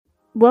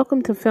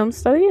Welcome to Film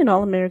Study, an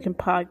all-American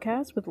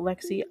podcast with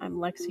Lexi. I'm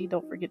Lexi.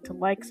 Don't forget to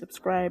like,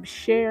 subscribe,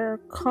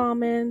 share,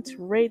 comment,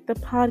 rate the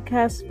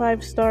podcast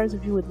 5 stars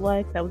if you would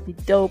like. That would be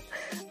dope.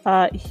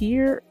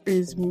 Here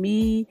is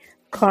me,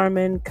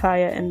 Carmen,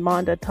 Kaya, and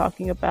Manda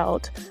talking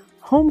about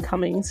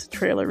Homecoming's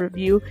trailer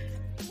review.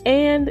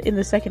 And in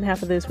the second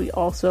half of this, we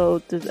also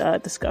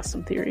discuss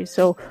some theories.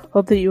 So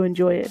hope that you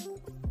enjoy it.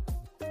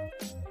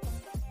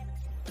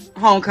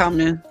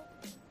 Homecoming.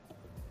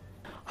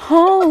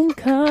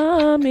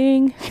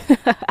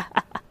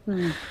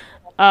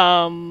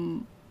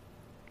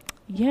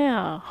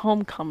 Yeah,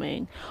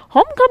 Homecoming.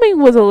 Homecoming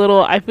was a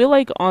little, I feel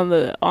like on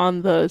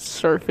the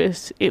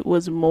surface it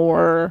was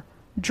more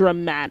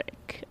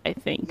dramatic, I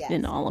think,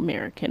 than All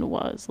American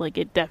was. Like,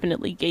 it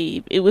definitely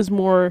it was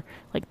more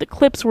like the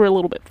clips were a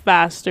little bit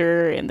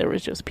faster and there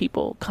was just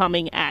people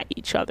coming at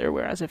each other,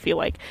 whereas I feel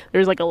like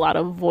there's like a lot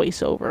of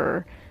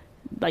voiceover,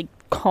 like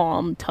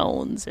calm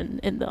tones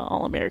in the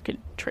All American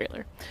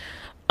trailer.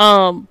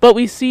 But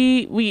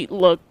we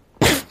look,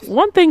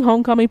 one thing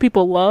Homecoming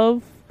people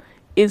love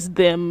is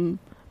them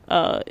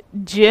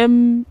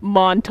gym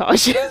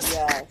montages. Yes.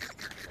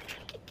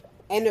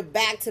 And the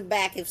back to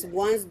back, if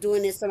one's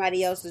doing it,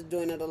 somebody else is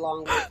doing it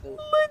along with them.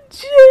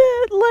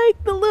 Legit,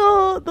 like the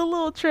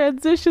little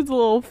transitions, the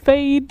little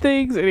fade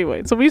things.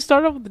 Anyway, so we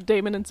start off with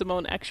Damon and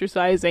Simone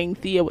exercising,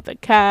 Thea with a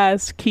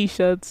cast,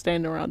 Keisha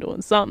standing around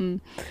doing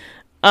something.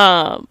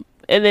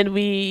 And then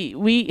we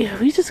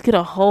just get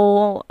a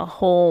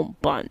whole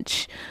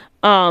bunch.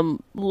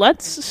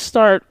 Let's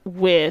start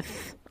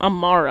with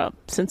Amara,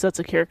 since that's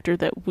a character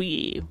that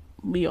we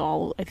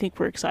all, I think,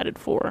 we're excited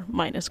for,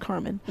 minus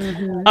Carmen.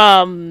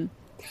 Mm-hmm.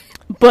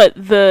 But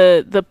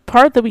the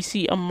part that we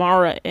see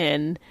Amara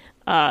in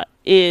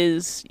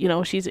is,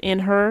 she's in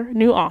her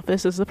new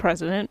office as the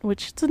president,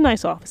 which is a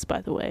nice office, by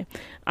the way.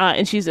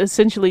 And she's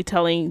essentially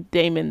telling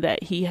Damon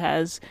that he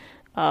has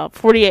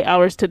 48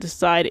 hours to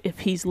decide if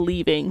he's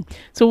leaving.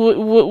 So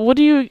what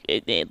do you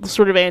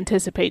sort of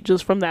anticipate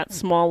just from that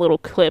small little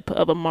clip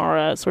of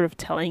Amara sort of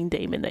telling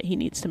Damon that he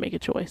needs to make a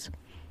choice?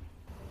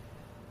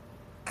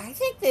 I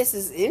think this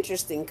is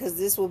interesting because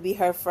this will be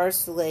her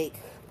first,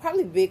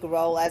 probably big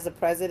role as a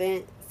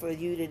president, for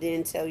you to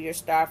then tell your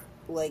star,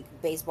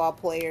 baseball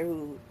player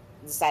who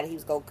decided he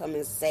was going to come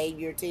and save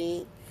your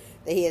team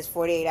that he has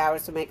 48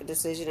 hours to make a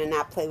decision and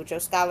not play with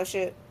your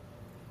scholarship.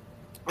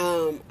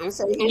 I'm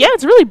saying,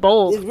 it's really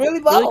bold. It's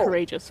really bold. Really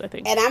courageous, I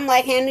think. And I'm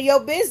like, handle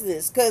your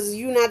business, because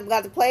you're not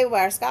about to play with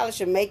our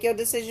scholarship. Make your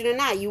decision or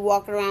not. You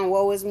walk around,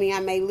 woe is me, I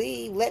may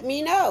leave. Let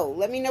me know.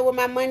 Let me know where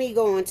my money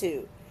going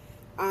to.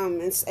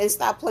 And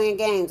stop playing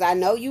games. I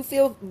know you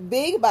feel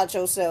big about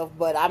yourself,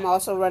 but I'm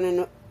also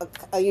running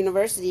a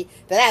university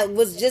that I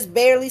was just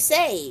barely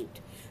saved.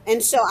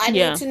 And so I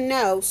need to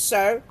know,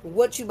 sir,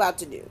 what you about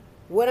to do.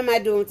 What am I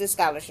doing with this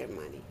scholarship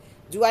money?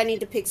 Do I need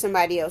to pick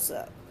somebody else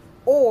up?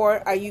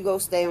 Or are you going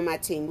to stay on my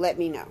team? Let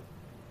me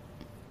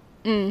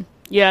know.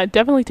 Yeah,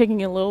 definitely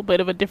taking a little bit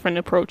of a different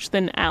approach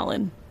than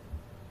Allen.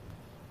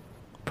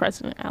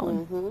 President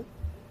Allen. Mm-hmm.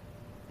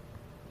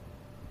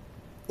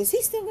 Is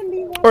he still going to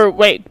be around? Or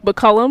wait,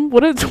 McCullum?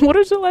 What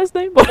is your last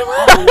name? I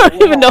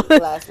don't even know.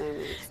 Last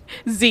name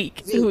is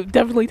Zeke. Who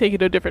definitely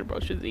taking a different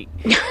approach to Zeke.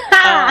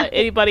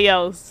 Anybody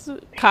else?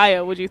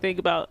 Kaya, what do you think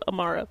about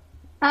Amara?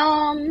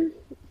 I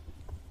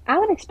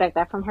would expect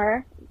that from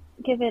her,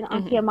 given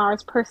Auntie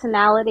Amara's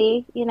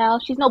personality.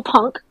 She's no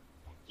punk.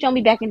 She don't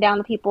be backing down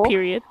to people.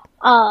 Period.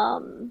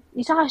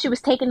 You saw how she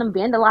was taking them,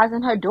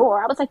 vandalizing her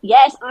door. I was like,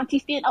 yes, Auntie,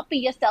 stand up for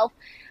yourself.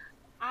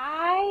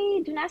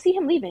 I do not see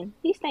him leaving.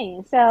 He's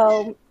staying.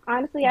 So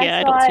honestly,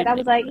 I saw it. I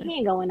was like, he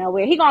ain't going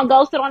nowhere. He gonna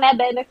go sit on that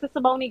bed next to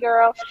Simone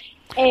girl.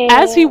 And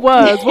as he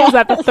was. What was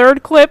that? The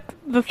third clip?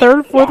 The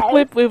third, fourth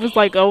clip? It was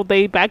like, oh,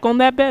 they back on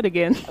that bed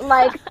again.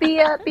 Like,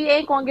 Thea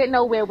ain't gonna get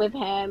nowhere with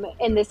him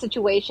in this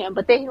situation.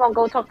 But then he gonna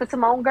go talk to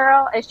Simone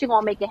girl, and she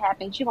gonna make it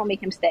happen. She gonna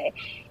make him stay,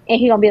 and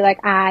he gonna be like,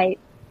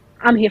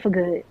 I'm here for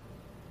good.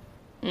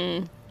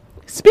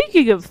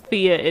 Speaking of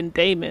Thea and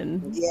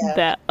Damon,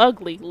 that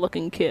ugly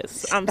looking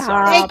kiss. I'm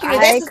sorry.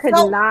 I could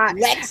not.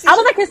 Lexi. I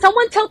was like, can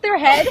someone tilt their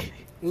head?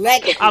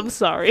 Lexi. I'm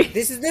sorry.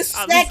 This is the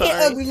second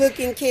ugly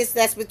looking kiss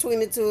that's between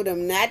the two of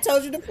them. Now, I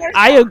told you the first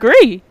I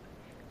agree.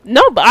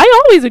 No, but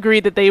I always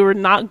agree that they were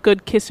not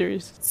good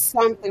kissers.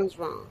 Something's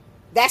wrong.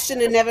 That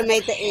shouldn't have never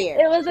made the air.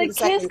 It was a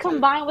kiss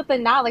combined with a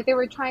nod. Like, they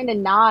were trying to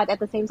nod at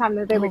the same time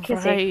that they were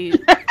kissing.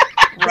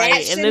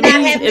 Right. And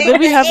then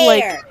we have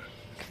like...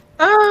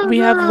 we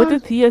have what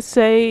did Thea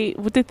say?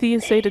 What did Thea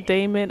say to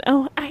Damon?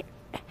 Oh,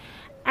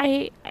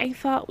 I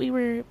thought we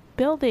were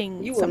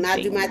building. You will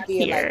not do my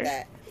Thea like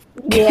that.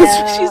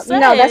 Yeah, she said,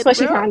 no, that's what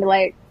she kind of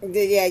like.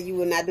 Yeah, you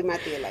will not do my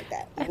Thea like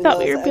that. I thought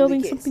we were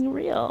building something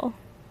real.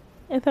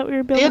 I thought we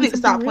were building. Thea need to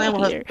stop playing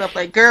with her stuff.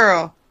 Like,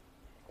 girl,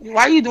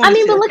 why are you doing? I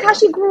mean, but look how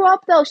she grew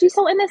up though. She's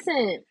so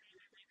innocent.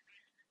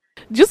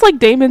 Just like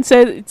Damon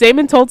said,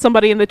 Damon told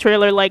somebody in the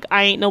trailer, like,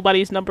 I ain't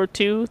nobody's number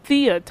 2.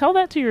 Thea, tell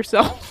that to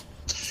yourself.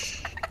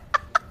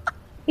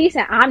 He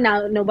said, I'm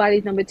not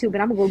nobody's number 2, but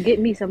I'm going to go get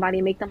me somebody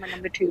and make them a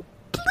number 2.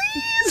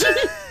 Please.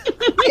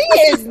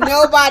 is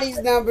nobody's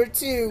number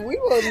 2. We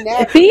will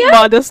never. Thea?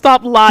 Wanda,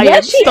 stop lying.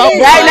 Yes, she Stop is.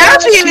 lying. Right now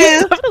she She's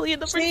is. definitely a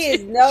number She 2.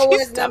 is no She's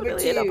one's number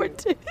definitely a number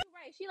 2. 2.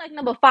 Right, she like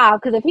number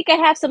 5, because if he could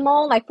have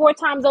Simone like 4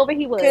 times over,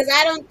 he would. Because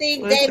I don't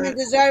think Listen. Damon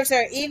deserves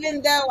her,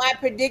 even though I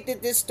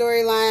predicted this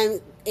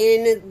storyline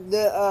in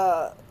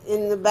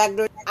the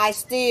backdoor. I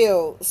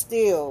still,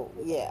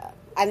 yeah.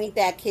 I need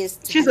that kiss.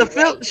 She's a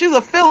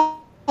filler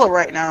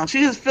right now.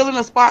 She's just filling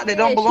a spot that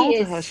don't belong she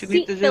to is her. She seat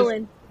needs to just.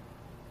 filling.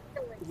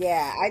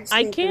 Yeah, I just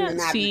I need them to can't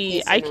not be see.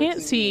 kissing I on can't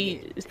TV.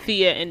 see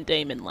Thea and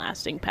Damon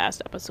lasting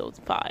past episode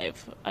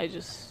 5. I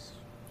just.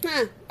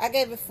 I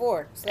gave it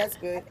 4, so that's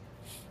good.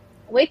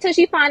 Wait till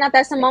she find out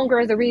that Simone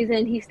girl is the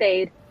reason he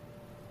stayed.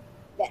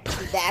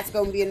 That's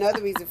gonna be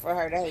another reason for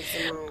her to hate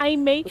Simone. I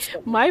may.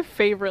 My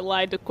favorite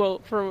line to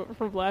quote from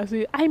last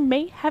season. I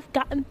may have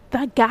gotten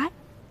the guy.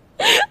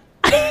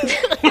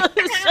 It's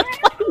just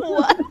like,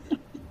 what?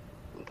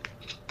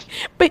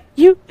 But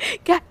you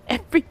got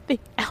everything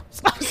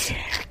else.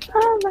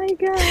 Oh my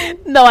god.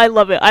 No, I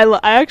love it.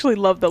 I actually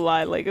love the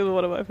line. Like, it's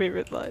one of my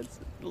favorite lines.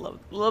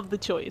 Love the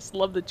choice.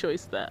 Love the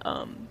choice that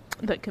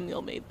that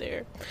Camille made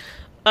there.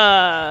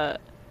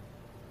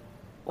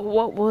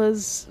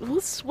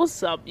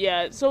 What's up?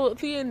 Yeah. So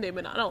Thea and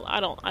Damon, I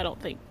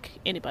don't think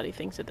anybody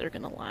thinks that they're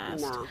gonna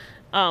last.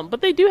 No.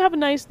 But they do have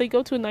they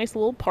go to a nice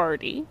little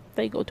party.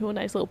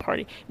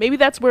 Maybe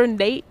that's where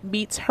Nate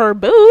meets her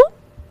boo.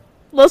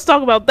 Let's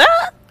talk about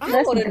that. I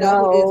Let's want to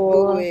know who this go.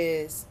 boo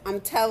is. I'm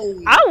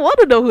telling you. I want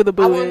to know who the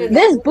boo wanna is. know.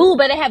 This boo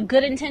better have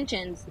good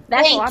intentions.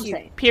 That's Thank all I'm you.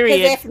 saying.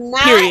 Period. 'Cause if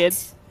not, Period.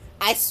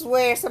 I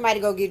swear somebody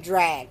go get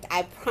dragged.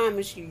 I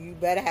promise you, you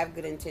better have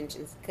good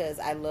intentions. Because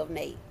I love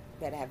Nate.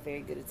 Better have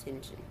very good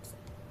intentions.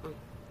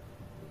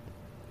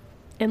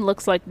 And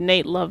looks like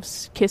Nate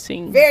loves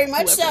kissing. Very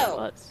much whoever it so.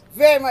 was.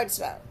 Very much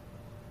so.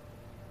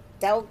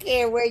 Don't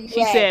care where you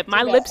She at. said, "My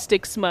you know.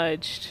 lipstick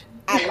smudged.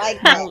 I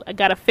like that. I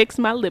gotta fix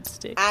my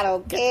lipstick." I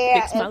don't Gotta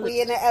care fix my if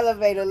we in the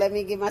elevator. Let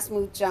me get my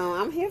smooch on.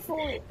 I'm here for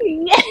it.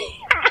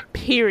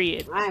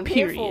 Period. I'm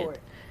here for Period. it.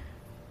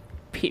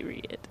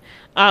 Period.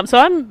 So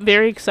I'm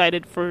very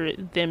excited for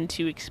them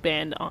to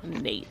expand on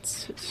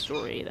Nate's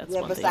story. That's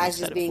Yeah, one thing I'm besides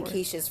just excited being for.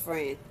 Keisha's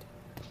friend.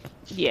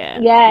 Yeah.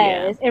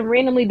 Yes, and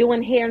randomly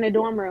doing hair in the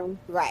dorm room.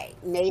 Right.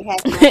 Nate has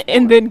Yeah.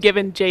 And then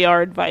giving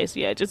JR advice.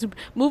 Yeah, just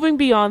moving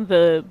beyond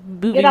the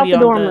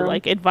dorm room.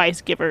 like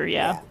advice giver.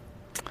 Yeah.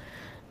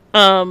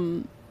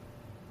 I'm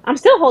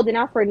still holding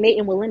out for Nate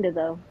and Melinda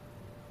though.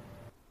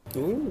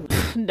 Ooh.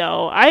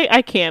 No,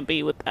 I can't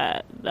be with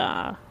that.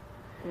 Nah.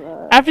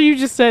 After you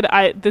just said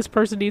this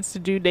person needs to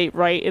do Nate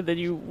right, and then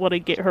you want to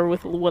get her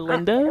with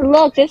Melinda.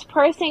 Look, this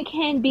person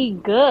can be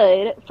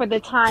good for the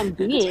time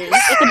being.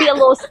 It could be a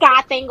little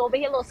Sky thing over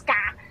here, a little Sky,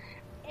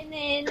 and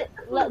then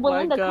let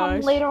Melinda come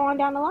gosh. later on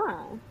down the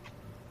line.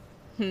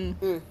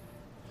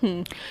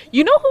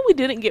 You know who we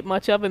didn't get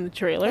much of in the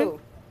trailer? Ooh.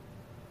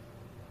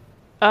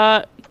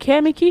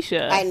 Cam and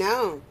Keisha. I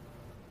know.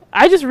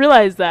 I just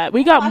realized that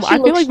we got. thought she I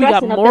feel looked like we got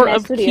stressing up more in that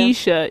of studio.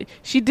 Keisha.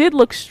 She did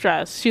look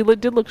stressed.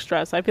 Did look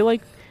stressed. I feel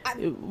like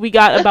we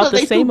got That's about 'cause the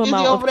they same too busy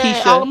amount of over there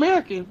at All Keisha.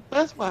 American.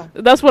 That's why.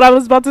 That's what I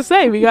was about to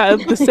say. We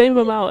got the same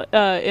amount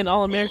in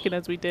All American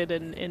as we did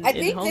in I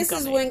think Homecoming. this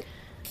is when,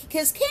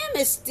 because Cam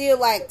is still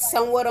like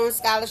somewhat on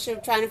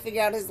scholarship, trying to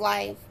figure out his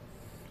life,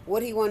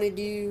 what he want to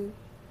do.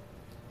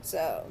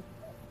 So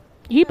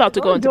he about to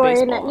go into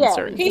Jordan, baseball. yeah. I'm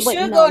certain. he Wait,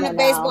 should no, go into no, no.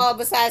 baseball.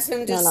 Besides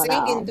him just No, no,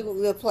 no. singing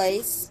through the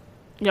place.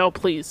 No,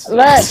 please.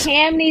 Look,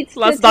 Cam needs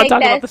Let's to not take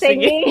talk about that the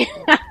singing. singing.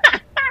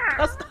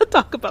 Let's not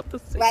talk about the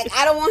singing. Like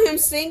I don't want him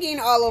singing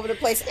all over the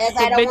place, as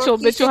I don't Mitchell-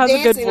 want Mitchell Keisha has a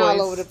good dancing all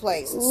voice. over the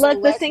place. So Look, the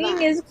let's singing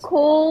not. is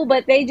cool,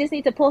 but they just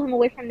need to pull him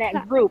away from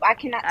that group. I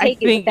cannot I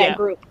take it think, with that yeah.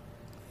 group.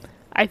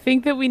 I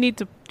think that we need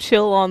to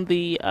chill on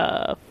the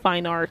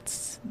fine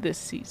arts this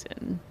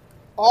season.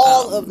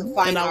 all of the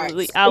fine And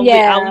arts. I'll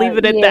leave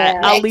it at Yeah.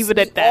 that. I'll leave it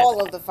at that.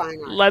 All of the fine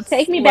arts. Let's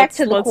Take me back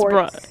to the let's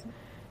courts.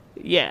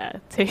 Yeah,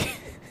 take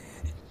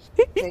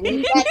Take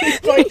me back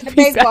to the me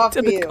baseball back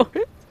to the field.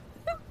 court.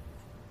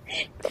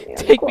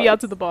 Take me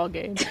out to the ball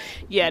game.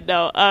 Yeah,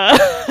 no.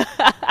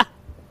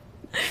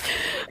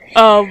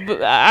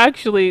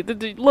 Actually,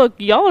 look,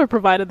 y'all are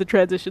providing the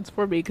transitions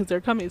for me because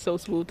they're coming so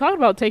smooth. Talking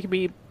about taking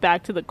me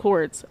back to the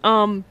courts.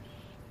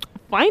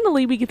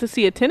 Finally, we get to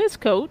see a tennis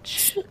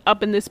coach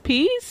up in this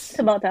piece. It's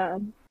about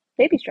time.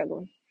 They be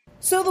struggling.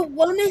 So the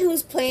woman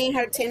who's playing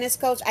her tennis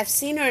coach, I've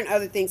seen her in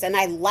other things, and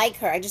I like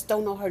her. I just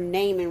don't know her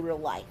name in real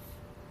life.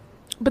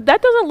 But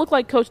that doesn't look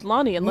like Coach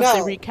Lonnie unless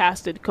No. they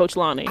recasted Coach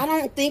Lonnie. I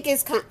don't think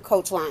it's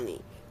Coach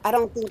Lonnie. I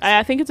don't think.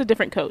 I think it's a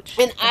different coach.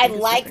 And I think it's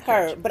a like different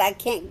her, coach. but I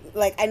can't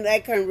like. I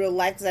like her in real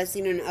life because I've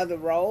seen her in other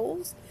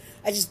roles.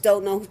 I just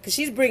don't know because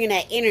she's bringing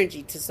that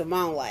energy to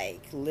Simone.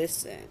 Like,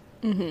 listen,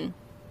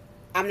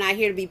 I'm not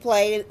here to be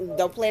played.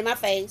 Don't play in my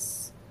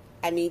face.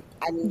 I need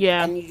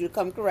Yeah. I need you to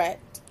come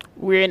correct.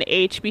 We're in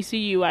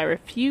HBCU. I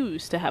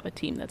refuse to have a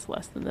team that's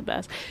less than the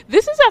best.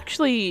 This is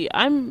actually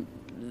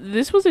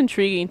this was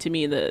intriguing to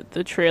me,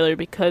 the trailer,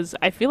 because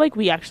I feel like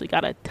we actually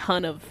got a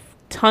ton of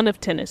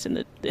tennis in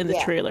the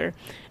Yeah. trailer,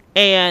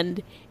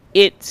 and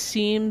it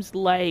seems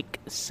like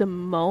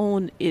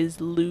Simone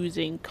is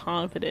losing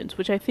confidence,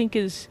 which I think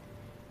is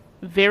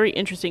very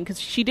interesting because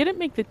she didn't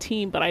make the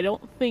team, but I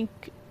don't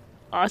think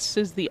us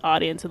as the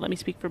audience, and let me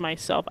speak for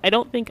myself, I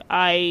don't think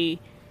I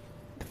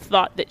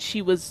thought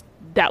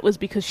that was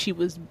because she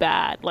was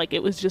bad. Like,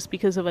 it was just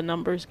because of a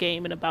numbers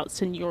game and about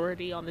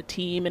seniority on the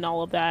team and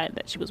all of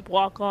that she was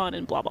walk on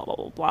and blah blah blah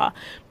blah blah.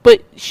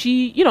 But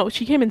she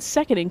came in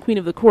second in Queen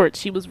of the Court.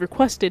 She was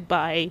requested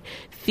by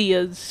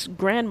Thea's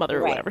grandmother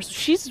or whatever. So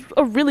she's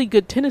a really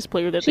good tennis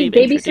player that they've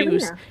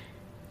introduced. Serena.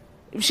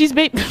 She's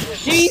baby.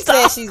 She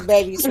says she's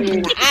baby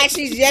Serena.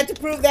 She's yet to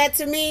prove that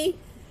to me.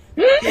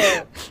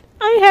 Yeah.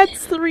 I had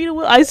Serena.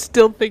 I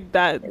still think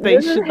that they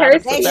should not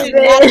have said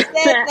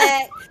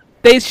that.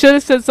 They should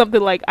have said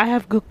something like, "I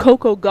have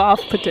Coco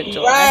Gauff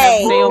potential. Right. I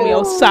have Naomi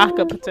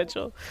Osaka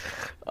potential."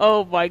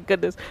 Oh my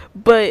goodness!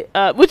 But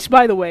which,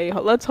 by the way,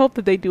 let's hope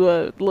that they do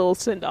a little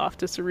send off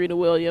to Serena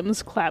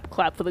Williams. Clap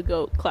for the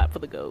goat. Clap for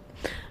the goat.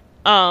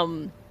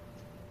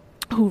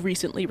 Who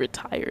recently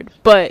retired.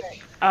 But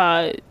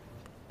I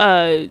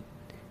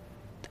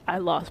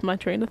lost my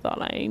train of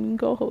thought. I ain't even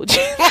gonna hold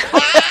you.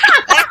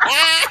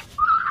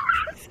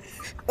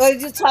 Well,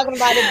 you're talking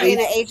about it being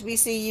an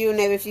HBCU and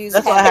they refuse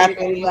to have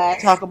everybody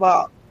black. That's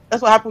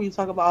what happened when you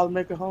talk about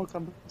All-American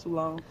Homecoming too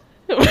long.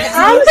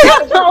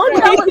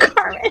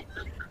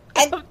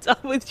 I'm done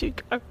with you,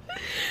 Carmen.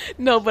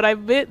 No, but I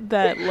meant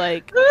that,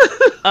 like, you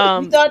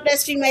thought that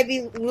she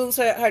maybe lose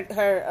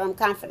her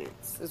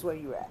confidence is where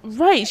you at.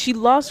 Right, she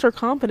lost her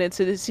confidence,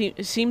 and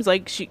it seems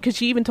like because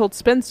she even told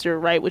Spencer,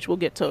 right, which we'll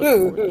get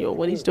to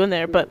what he's doing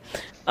there, but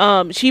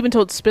she even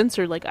told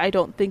Spencer, like, I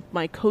don't think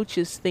my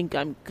coaches think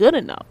I'm good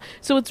enough.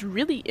 So it's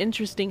really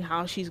interesting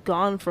how she's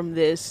gone from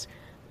this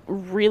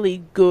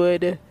really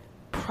good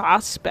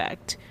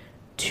prospect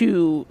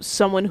to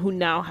someone who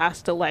now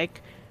has to,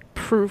 like,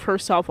 prove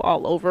herself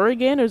all over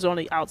again, or is on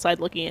the outside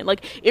looking in.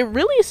 Like, it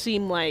really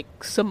seemed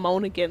like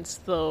Simone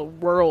against the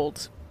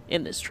world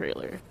in this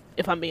trailer,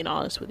 if I'm being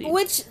honest with you.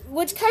 Which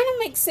kind of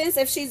makes sense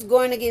if she's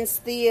going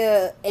against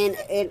Thea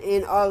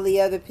and all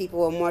the other people,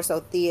 or more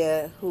so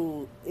Thea,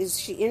 who is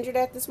she injured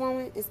at this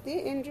moment? Is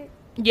Thea injured?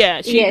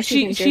 Yeah,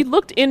 she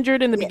looked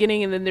injured in the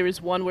beginning, and then there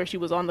was one where she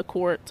was on the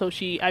court, so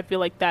I feel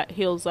like that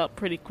heals up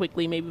pretty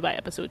quickly, maybe by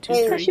episode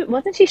 2-3.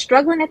 Wasn't she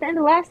struggling at the end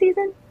of last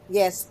season?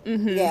 Yes.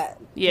 Mm-hmm.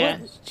 Yeah.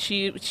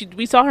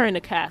 We saw her in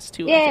the cast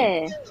too.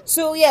 Yeah.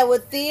 So yeah,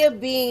 with Thea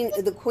being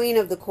the queen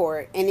of the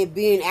court and it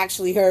being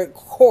actually her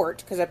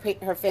court because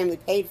her family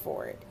paid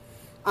for it,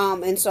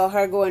 and so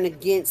her going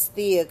against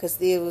Thea because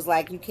Thea was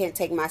like, "You can't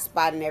take my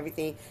spot" and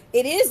everything.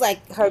 It is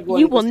like her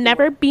going. You will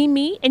never be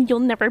me, and you'll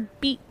never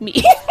beat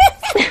me.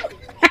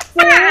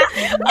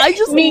 I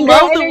just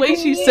love the way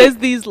she says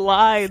these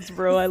lines,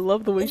 bro. I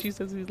love the way she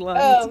says these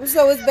lines.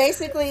 So it's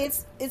basically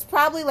it's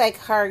probably like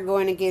her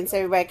going against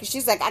everybody because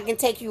she's like, I can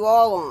take you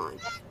all on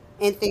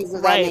and things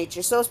of that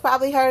nature. So it's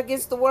probably her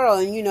against the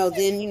world, and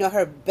then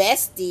her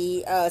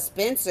bestie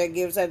Spencer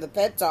gives her the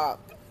pep talk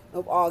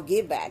of all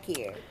get back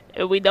here.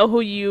 And we know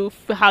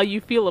how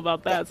you feel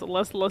about that. So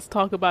let's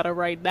talk about it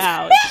right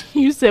now.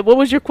 You said, what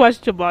was your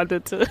question,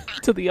 Monda,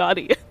 to the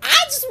audience?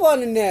 I just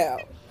want to know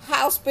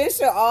how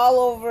Spencer all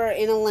over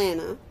in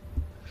Atlanta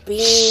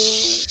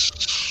being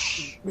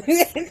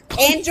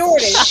and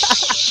Jordan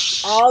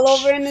all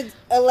over in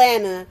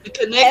Atlanta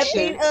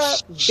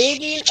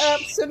bigging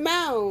up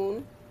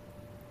Simone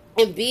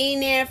and being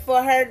there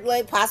for her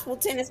like possible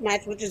tennis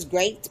match, which is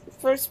great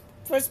for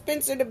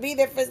Spencer to be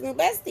there for his new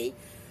bestie.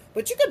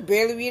 But you could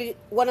barely read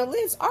one of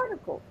Liv's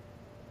articles.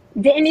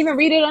 Didn't even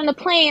read it on the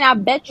plane, I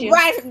bet you.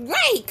 Right.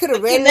 Could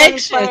have read it on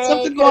the plane.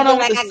 Something going on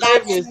with the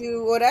service.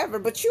 You, whatever.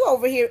 But you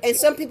over here, and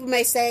some people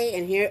may say,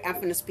 and here I'm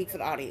going to speak for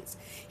the audience.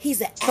 He's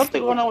an actor,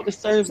 something going on with the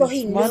service. So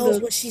he knows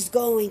what she's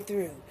going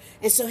through,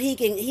 and so he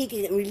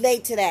can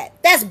relate to that.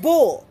 That's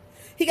bull.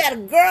 He got a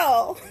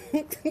girl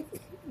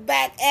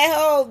back at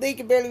home. He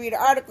can barely read an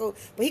article,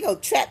 but he go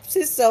traps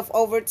himself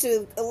over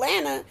to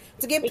Atlanta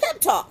to get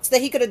pep talks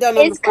that he could have done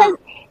on the phone.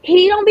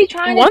 He don't be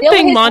trying to. One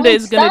thing Monda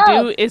is going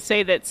to do is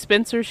say that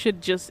Spencer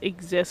should just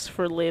exist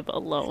for Liv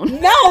alone.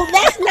 No,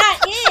 that's not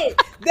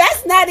it.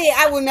 That's not it.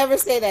 I will never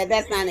say that.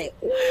 That's not it.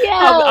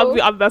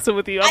 I'm messing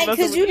with you.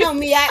 Because you know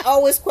me, I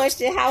always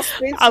question how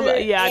Spencer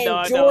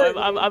and Jordan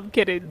I'm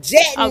kidding.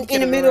 Jetting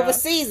in the middle of a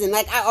season.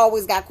 Like, I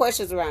always got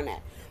questions around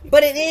that.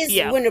 But it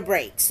is winter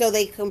break, so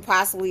they can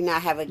possibly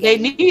not have a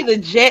game. They need to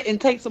jet and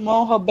take some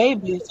on her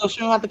baby so she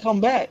don't have to come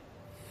back.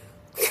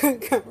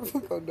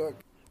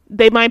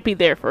 They might be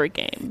there for a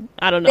game.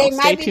 I don't know. They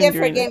might be there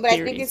for a game, but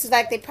I think it's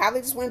like they probably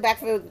just went back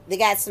they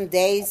got some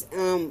days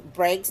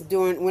breaks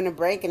during winter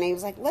break, and they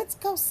was like, let's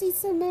go see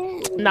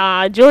Simone.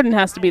 Nah, Jordan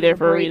has to be there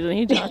for a reason.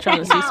 He's not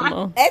trying to see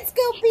Simone. Let's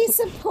go be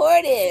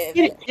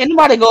supportive.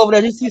 Anybody go over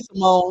there to see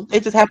Simone? They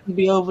just happen to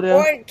be over there.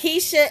 Or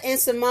Keisha and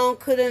Simone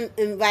could have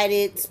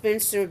invited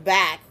Spencer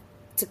back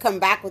to come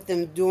back with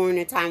them during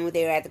the time when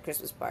they were at the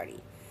Christmas party.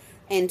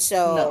 And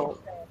so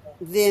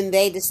then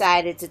they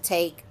decided to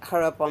take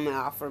her up on the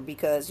offer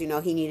because he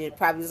needed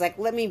probably was like,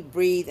 let me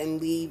breathe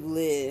and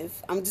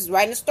live. I'm just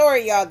writing a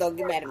story, y'all. Don't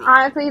get mad at me.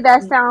 Honestly,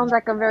 that sounds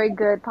like a very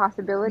good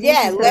possibility.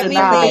 Yeah, let me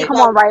they come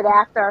on right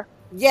after.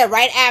 Yeah,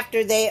 right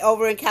after they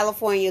over in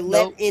California.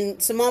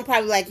 And Simone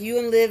probably like, you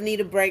and Liv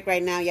need a break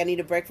right now. Y'all need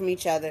a break from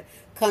each other.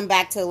 Come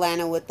back to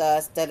Atlanta with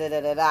us. Da da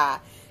da da da.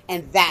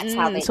 And that's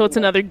how they. So it's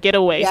another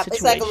getaway situation.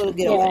 It's like a little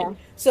getaway. Yeah.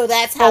 So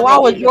that's how. So why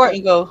would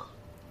Jordan go?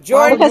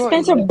 Because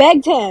Spencer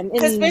begged him.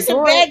 Because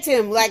Spencer begged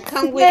him, like,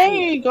 come with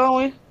me. Ain't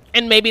going.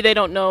 And maybe they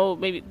don't know.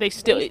 Maybe they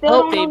still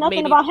don't know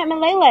nothing about him and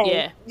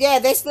Lele. Yeah,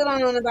 they still don't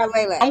know nothing about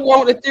Lele. I'm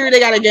going with the theory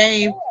they got a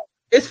game.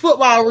 It's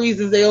football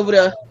reasons they over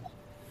there.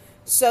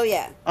 So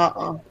yeah.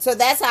 So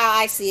that's how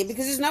I see it,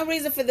 because there's no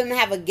reason for them to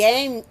have a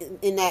game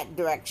in that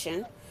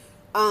direction.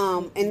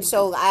 And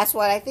so that's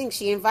what I think.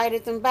 She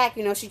invited them back.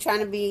 She's trying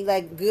to be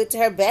like good to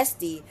her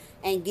bestie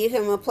and give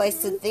him a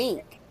place to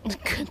think.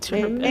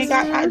 When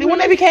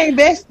they became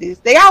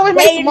besties, they always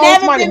made Simone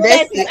Smart and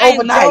besties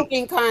overnight. I'm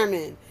joking,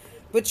 Carmen.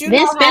 But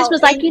then Spence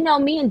was like,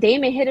 me and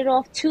Damon hit it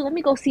off too. Let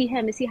me go see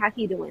him and see how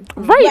he doing.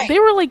 Right. They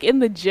were like in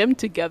the gym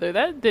together.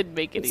 That didn't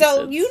make any sense.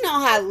 So you know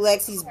how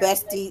Lexi's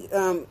bestie,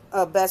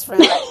 best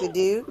friend likes to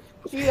do.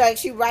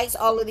 She writes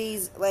all of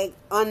these like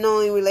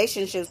unknowing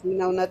relationships we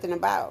know nothing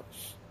about.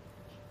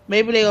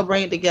 Maybe they'll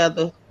bring it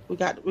together.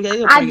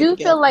 I do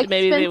feel like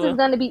Spence is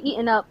going to be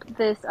eating up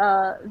this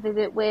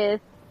visit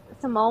with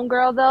Simone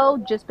girl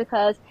though, just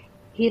because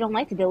he don't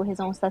like to deal with his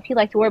own stuff. He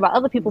likes to worry about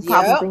other people's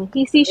problems. And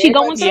he sees she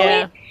going through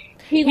it.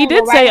 He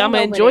did say, "I'm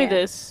gonna enjoy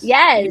this."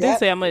 Yes, he did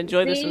say, "I'm gonna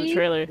enjoy this" in the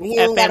trailer at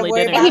family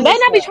dinner. And he better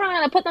not be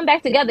trying to put them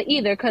back together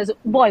either, because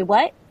boy,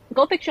 what?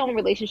 Go fix your own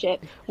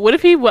relationship. What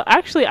if he? Well,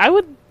 actually,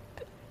 I'm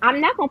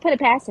not gonna put it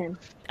past him.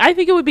 I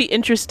think it would be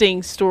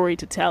interesting story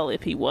to tell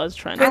if he was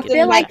trying to. I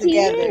feel like he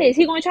is.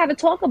 He's gonna try to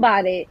talk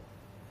about it.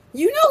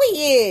 You know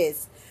he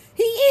is.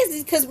 He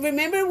is, because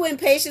remember when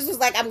Patience was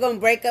like, I'm going to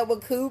break up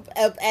with Coop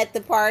up at the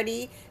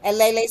party, at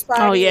Lele's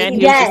party? Oh, yeah, and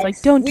he was just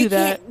like, don't do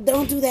that.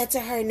 Don't do that to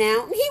her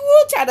now. He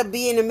will try to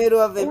be in the middle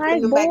of it.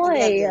 Like,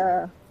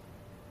 boy,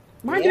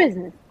 mind your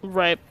business.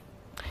 Right.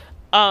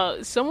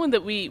 Someone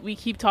that we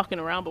keep talking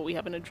around, but we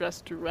haven't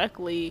addressed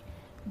directly,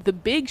 the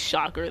big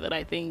shocker that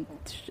I think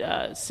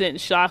sent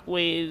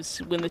shockwaves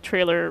when the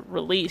trailer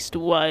released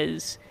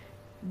was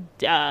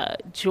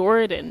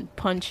Jordan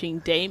punching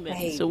Damon.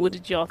 Baby. So what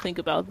did y'all think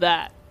about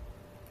that?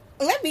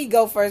 Let me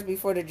go first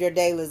before the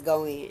Jordalas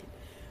go in.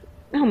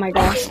 Oh my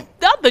gosh.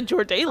 Not the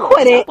Jordalas.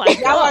 Quit it. Oh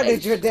y'all are the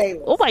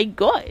Jordalas. Oh my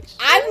gosh.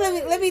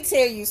 Let me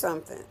tell you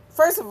something.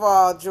 First of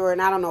all, Jordan,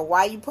 I don't know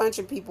why you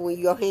punching people when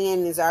your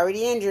hand is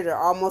already injured or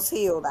almost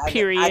healed.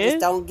 Period. I just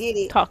don't get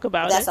it. Talk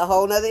about That's a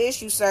whole nother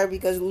issue, sir,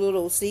 because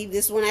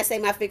this is when I say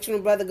my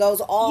fictional brother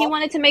goes off. He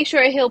wanted to make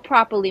sure it healed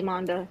properly,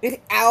 Monda.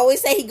 I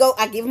always say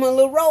I give him a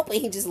little rope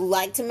and he just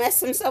like to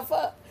mess himself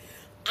up.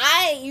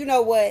 You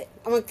know what?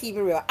 I'm going to keep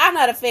it real. I'm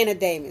not a fan of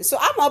Damon, so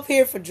I'm up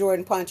here for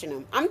Jordan punching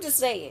him. I'm just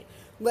saying.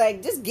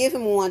 Like, just give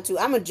him one, too.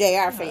 I'm a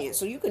JR fan,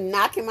 so you can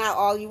knock him out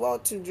all you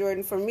want to,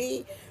 Jordan. For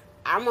me,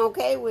 I'm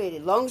okay with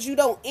it. As long as you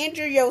don't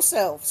injure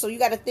yourself. So you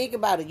got to think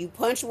about it. You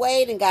punch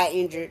Wade and got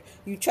injured.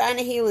 You trying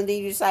to heal and then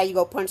you decide you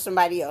go punch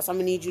somebody else. I'm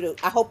going to need you to,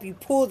 I hope you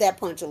pulled that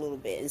punch a little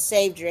bit and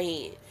saved your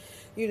hand.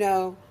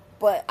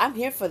 But I'm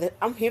here for the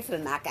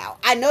knockout.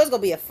 I know it's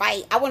going to be a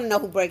fight. I want to know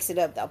who breaks it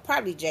up, though.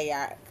 Probably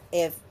JR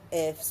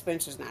if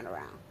Spencer's not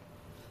around.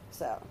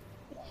 So.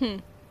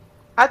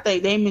 I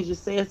think Damon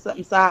just said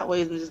something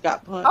sideways and just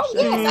got punched. Oh,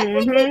 yes, I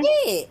think he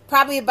did.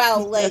 Probably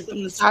about, like,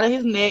 something out of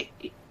his neck.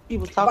 He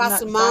was talking about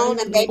Simone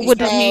and Baby's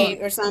dad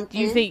or something.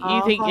 You think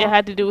it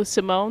had to do with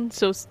Simone?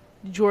 So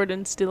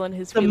Jordan's still in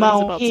his feelings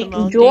about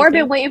Simone. Jordan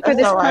been waiting for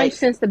this punch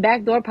since the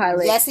backdoor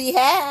pilot. Yes, he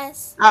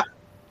has.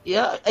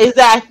 Yeah,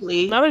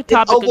 exactly. Another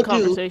topic of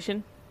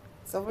conversation.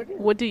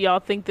 What do y'all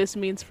think this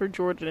means for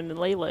Jordan and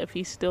Layla if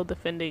he's still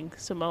defending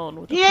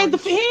Simone? He ain't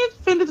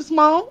defended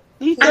Simone.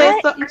 He said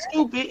something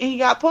stupid and he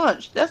got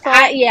punched. That's all.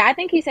 I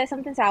think he said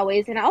something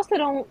sideways, and I also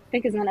don't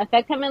think it's going to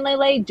affect him and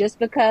Lele just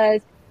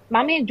because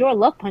my man Jordan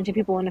love punching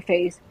people in the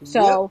face.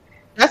 So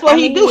that's what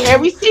he do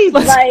every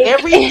season.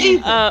 Every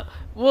season.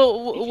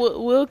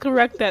 We'll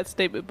correct that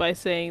statement by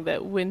saying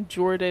that when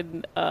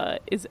Jordan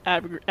is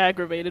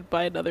aggravated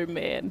by another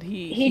man,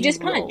 he just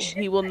punch.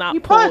 He will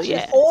not pull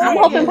yet. I'm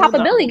hoping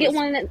Papa Billy get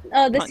one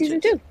this season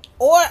too.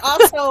 Or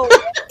also,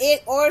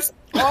 if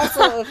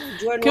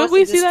Jordan wants to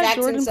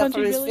distract himself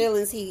from his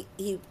feelings, he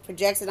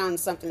projects it on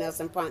something else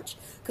and punch.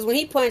 Because when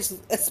he punched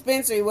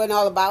Spencer, it wasn't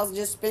all about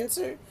just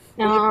Spencer.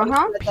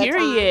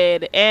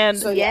 Period.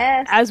 And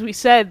as we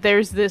said,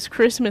 there's this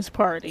Christmas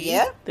party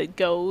that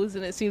goes,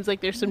 and it seems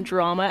like there's some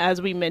drama,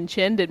 as we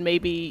mentioned, and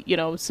maybe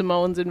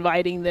Simone's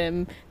inviting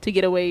them to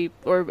get away,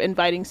 or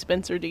inviting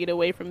Spencer to get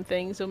away from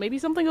things. So maybe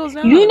something goes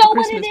down at the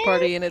Christmas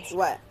party, and it's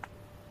what.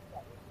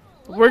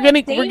 We're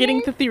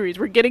getting to theories.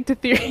 We're getting to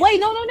theories. Wait,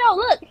 no.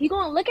 Look, he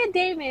gonna look at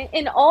Damon,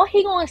 and all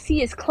he gonna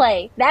see is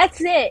Clay. That's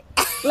it.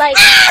 Like,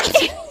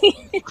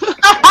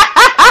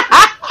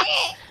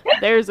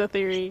 There's a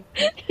theory.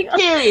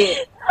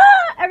 Period.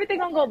 Everything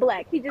gonna go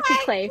black. He just keep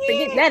playing.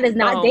 Forget that is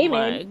not Damon.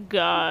 Oh my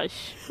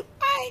gosh.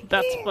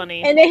 That's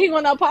funny. And then he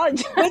gonna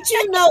apologize. But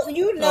you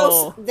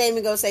know,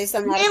 Damon gonna say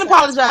something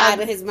out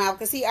of his mouth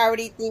because he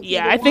already thinks.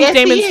 Yeah, I think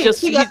Damon's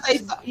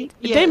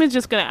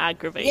just gonna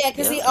aggravate. Yeah,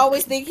 because he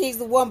always think he's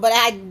the one. But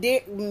I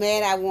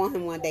want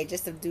him one day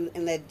just to do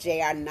and let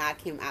JR knock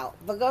him out.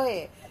 But go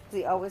ahead.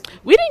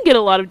 We didn't get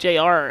a lot of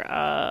JR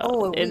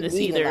in this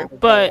either,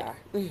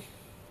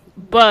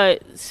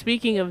 but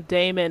speaking of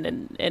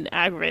Damon and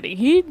aggravating,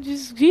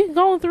 he's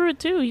going through it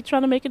too. He's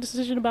trying to make a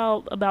decision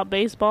about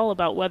baseball,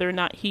 about whether or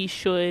not he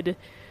should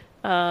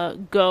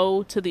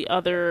go to the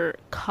other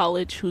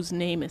college whose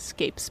name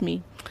escapes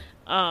me.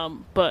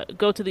 But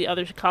go to the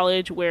other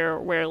college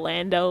where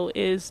Lando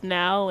is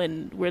now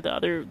and where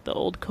the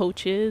old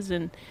coach is,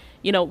 and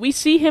we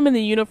see him in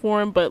the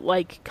uniform, but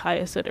like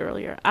Kaya said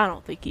earlier, I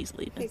don't think he's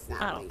leaving.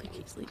 I don't think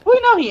he's leaving. We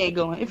know he ain't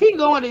going. If he's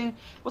going, then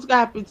what's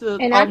gonna happen to?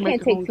 And I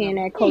can't take seeing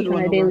that coach on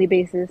a daily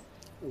basis.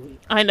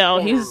 I know,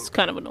 he's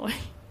kind of annoying.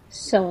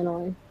 So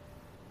annoying.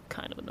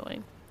 Kind of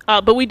annoying.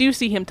 But we do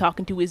see him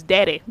talking to his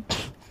daddy.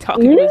 To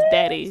his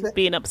daddy,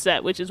 being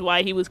upset, which is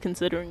why he was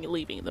considering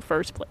leaving in the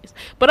first place.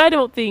 But I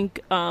don't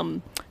think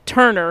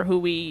Turner,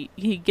 who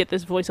he get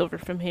this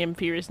voiceover from him,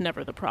 fear is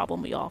never the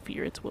problem. We all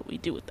fear. It's what we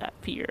do with that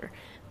fear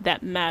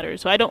that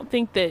matters. So I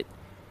think that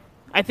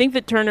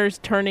Turner's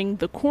turning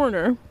the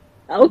corner.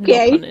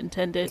 Okay. No pun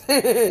intended.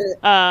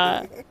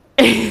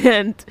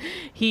 And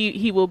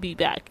he will be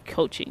back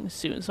coaching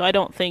soon. So I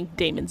don't think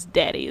Damon's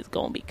daddy is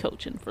going to be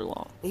coaching for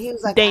long. He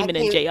was like, Damon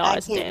and JR's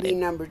I can't daddy. Be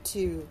number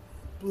 2.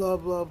 Blah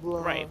blah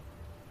blah. Right.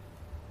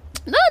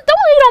 No, don't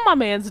hate on my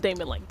man's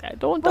Damon like that.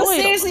 Don't. But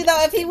seriously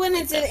though, if he went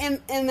into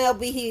the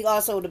MLB, he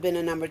also would have been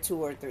a number 2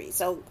 or 3.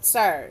 So,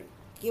 sir,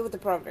 get with the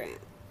program.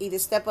 Either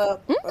step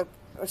up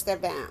or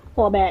step down.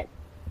 Fall back.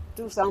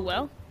 Do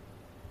something.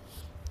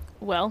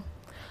 Well.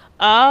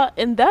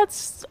 And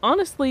that's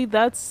honestly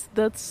that's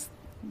the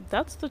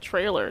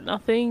trailer.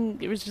 Nothing.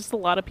 There was just a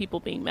lot of people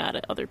being mad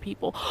at other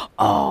people.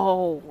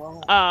 Oh.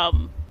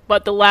 Wow.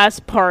 But the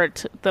last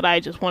part that I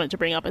just wanted to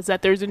bring up is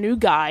that there's a new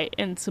guy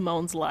in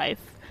Simone's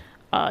life,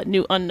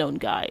 new unknown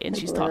guy, and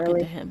she's talking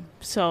to him.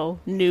 So,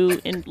 new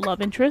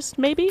love interest,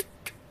 maybe?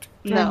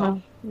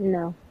 No.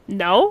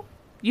 No?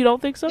 You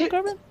don't think so,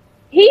 Carmen?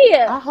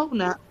 I hope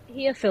not.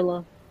 He a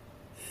filler.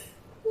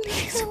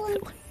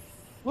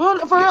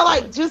 Well, for real,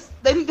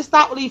 they need to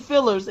stop with these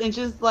fillers and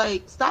just,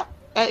 stop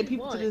adding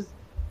people to this.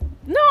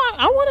 No,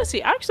 I want to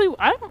see. Actually,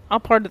 I'm a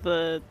part of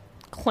the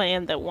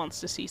clan that wants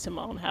to see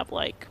Simone have,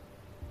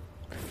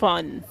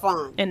 fun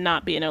and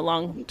not be in a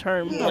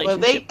long-term relationship.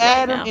 But they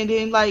add them and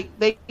then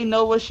they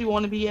know where she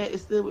want to be at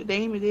is still with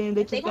Damon. Then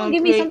they just gonna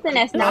give me something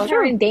that's not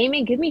her and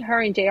Damon. Give me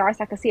her and JR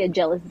so I can see a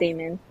jealous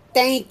Damon.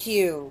 Thank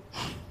you.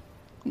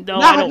 No,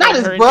 I don't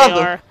want her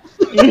brother.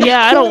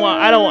 Yeah,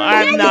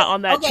 I'm not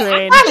on that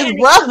train. Not his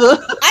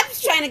brother. I'm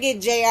just trying to get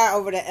JR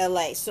over to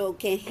LA. So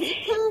can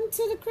he come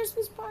to the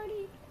Christmas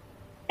party?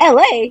 LA?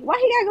 Why he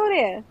gotta go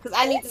there? Because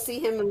I need to see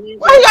him and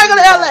live. Why he gotta go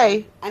to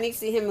LA? I need to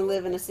see him and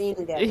live in a scene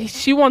together.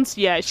 She wants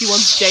JR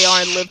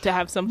and Liv to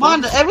have something.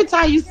 Wanda, every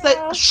time you say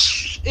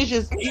it's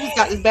just you just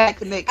got this bad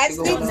connection. I just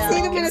need to see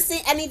them in a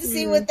scene. I need to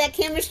see what that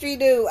chemistry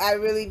do. I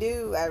really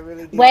do.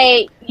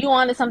 Wait, you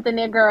wanted something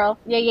there, girl?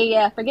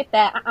 Yeah. Forget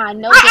that.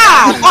 No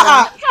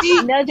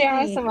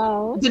JR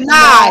Simone.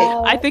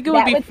 Denied. I think it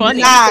would be funny.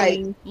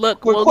 Denied.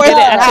 Look, we'll get it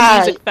at the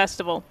music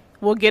festival.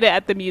 We'll get it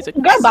at the music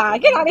festival. Goodbye.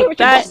 Get out of here with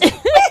your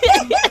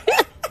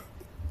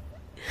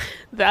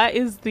That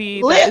is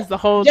the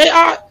whole.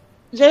 JR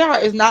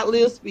is not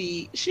Liv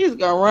Speed. She's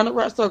gonna run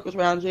around circles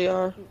around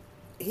JR.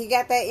 He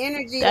got that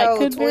energy that though.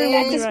 Could be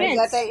right. He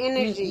got that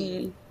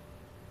energy.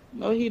 Mm-hmm.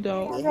 No, he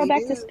don't. I'll go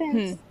back to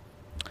Spence.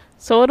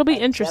 So it'll be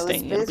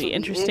interesting. It'll be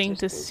interesting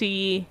to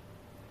see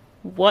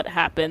what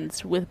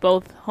happens with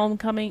both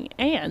Homecoming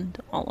and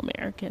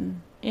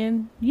All-American.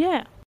 And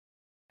yeah.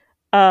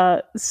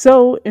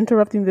 So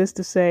interrupting this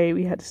to say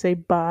we had to say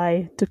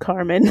bye to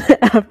Carmen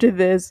after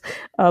this,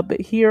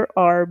 but here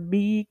are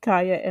me,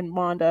 Kaya, and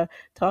Manda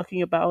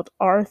talking about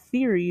our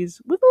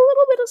theories with a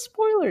little bit of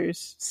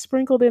spoilers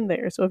sprinkled in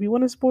there. So if you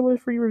want a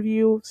spoiler-free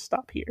review,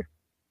 stop here.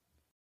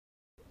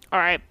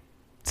 Alright,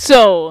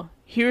 so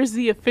here's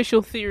the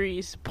official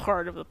theories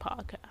part of the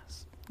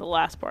podcast. The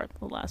last part.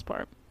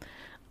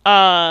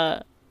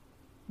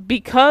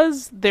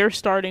 Because they're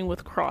starting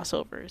with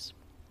crossovers,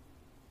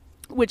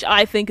 which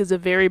I think is a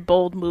very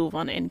bold move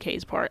on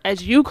NK's part,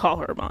 as you call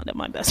her, Amanda,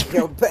 my best friend.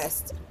 Your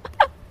best.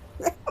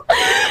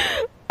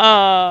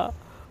 But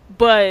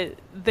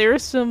there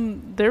was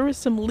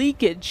some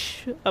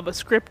leakage of a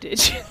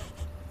scriptage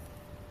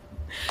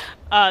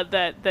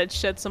that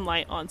shed some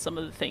light on some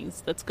of the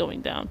things that's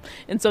going down.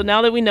 And so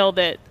now that we know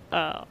that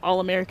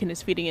All-American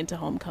is feeding into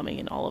Homecoming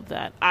and all of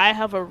that, I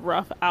have a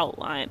rough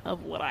outline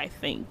of what I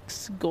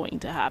think's going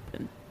to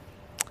happen.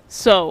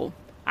 So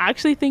I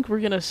actually think we're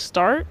gonna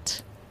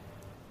start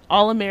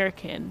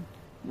All-American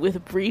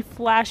with brief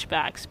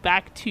flashbacks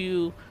back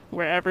to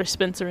wherever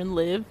Spencer and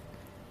Liv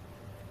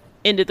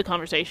ended the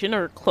conversation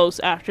or close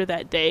after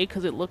that day,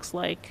 because it looks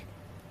like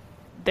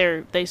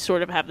they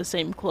sort of have the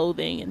same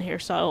clothing and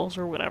hairstyles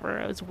or whatever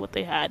as what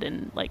they had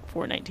in like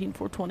 419,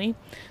 420.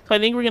 So I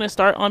think we're going to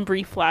start on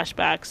brief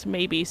flashbacks.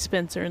 Maybe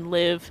Spencer and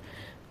Liv,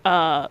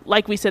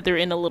 like we said, they're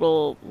in a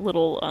little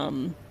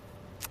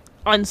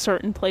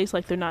uncertain place,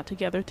 like they're not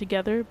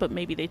together, but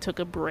maybe they took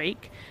a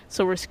break.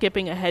 So we're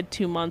skipping ahead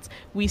 2 months.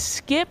 We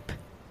skip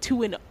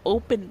to an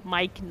open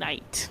mic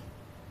night,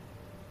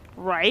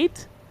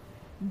 right?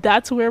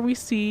 That's where we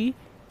see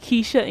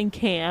Keisha and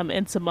Cam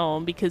and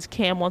Simone, because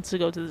Cam wants to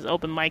go to this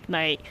open mic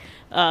night.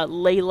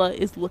 Layla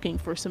is looking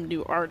for some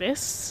new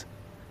artists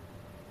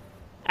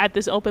at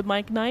this open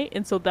mic night,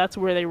 and so that's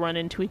where they run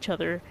into each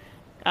other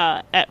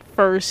at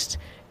first.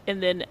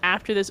 And then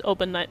after this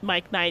open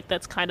mic night,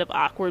 that's kind of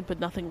awkward, but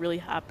nothing really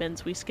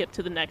happens. We skip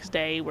to the next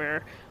day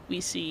where we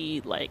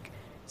see like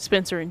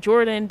Spencer and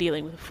Jordan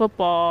dealing with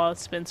football,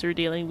 Spencer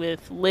dealing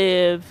with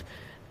Liv,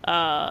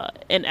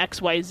 and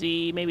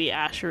XYZ, maybe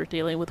Asher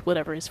dealing with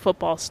whatever his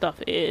football stuff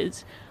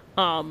is.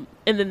 And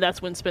then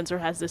that's when Spencer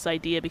has this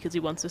idea, because he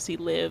wants to see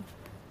Liv,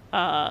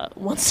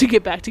 wants to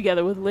get back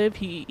together with Liv.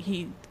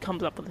 He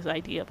comes up with this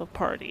idea of a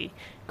party.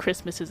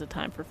 Christmas is a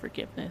time for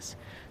forgiveness.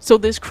 So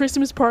this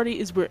Christmas party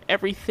is where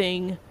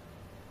everything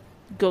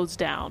goes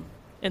down,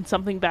 and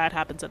something bad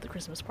happens at the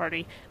Christmas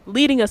party,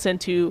 leading us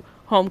into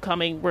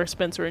Homecoming, where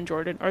Spencer and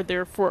Jordan are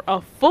there for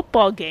a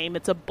football game.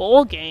 It's a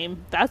bowl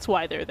game. That's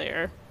why they're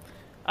there.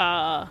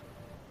 And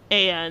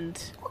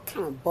what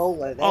kind of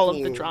bowl are they all in?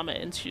 Of the drama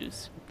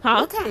ensues.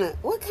 Huh?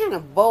 What kind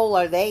of bowl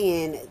are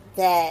they in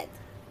that?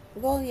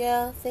 Well,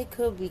 yeah, they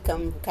could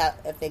become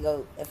if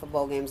a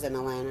bowl game's in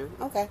Atlanta.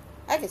 Okay,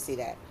 I can see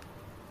that.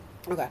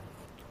 Okay.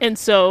 And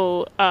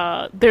so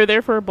they're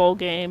there for a bowl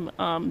game.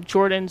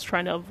 Jordan's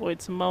trying to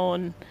avoid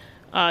Simone.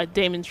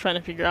 Damon's trying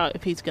to figure out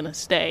if he's gonna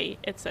stay,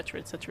 etc.,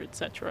 etc.,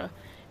 etc.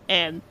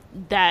 And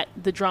that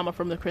the drama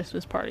from the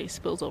Christmas party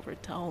spills over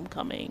to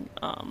Homecoming.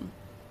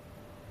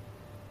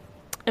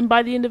 And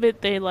by the end of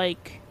it, they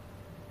like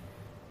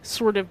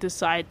sort of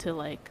decide to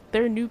like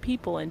they're new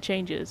people and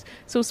changes.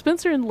 So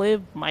Spencer and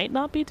Liv might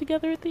not be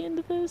together at the end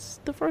of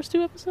the first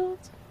 2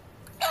 episodes.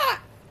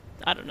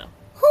 I don't know.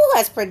 Who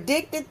has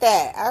predicted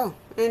that? Oh,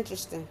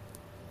 interesting.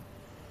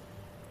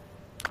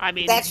 I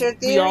mean, that's your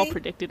theory? We all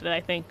predicted it,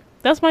 I think.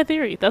 That's my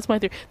theory. That's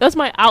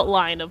my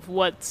outline of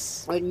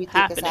what's what do you think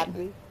happening. Is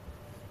happening.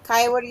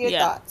 Kaya, what are your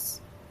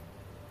thoughts?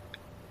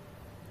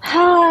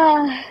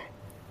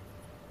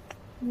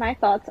 My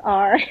thoughts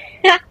are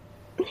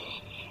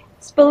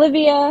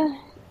Spilivia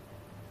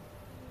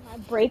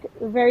break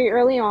very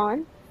early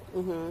on.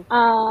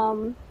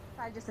 Mm-hmm.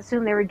 I just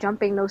assumed they were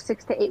jumping those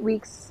 6 to 8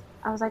 weeks.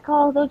 I was like,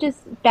 oh, they'll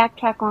just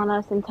backtrack on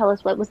us and tell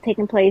us what was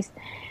taking place.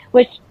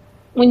 Which,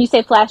 when you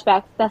say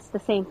flashbacks, that's the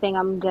same thing,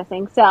 I'm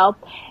guessing. So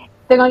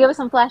they're gonna give us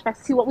some flashbacks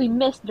to see what we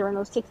missed during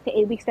those 6 to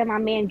 8 weeks that my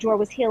man Jor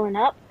was healing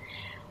up.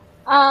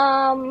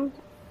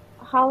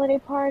 Holiday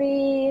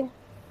party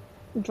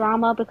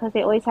drama, because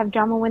they always have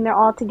drama when they're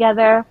all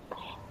together.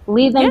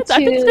 Lead them to. I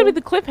think it's gonna be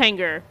the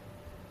cliffhanger.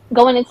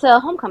 Going into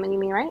Homecoming, you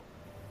mean, right?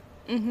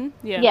 Mm-hmm.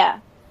 Yeah. Yeah,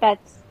 I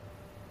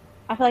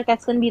feel like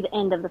that's gonna be the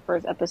end of the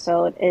first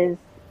episode. Is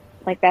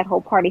like that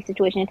whole party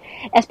situation,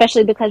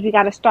 especially because we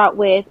got to start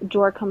with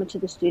Jor coming to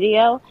the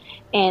studio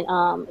and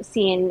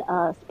seeing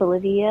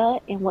Spilivia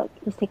and what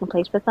was taking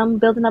place with them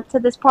building up to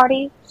this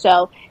party.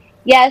 So,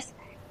 yes,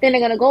 then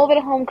they're gonna go over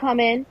to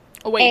Homecoming.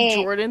 Oh wait,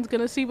 Jordan's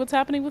gonna see what's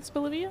happening with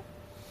Spilivia?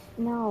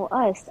 No,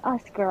 us,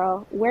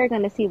 girl. We're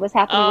gonna see what's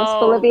happening with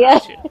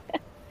Spilivia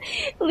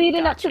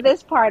leading up to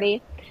this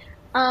party.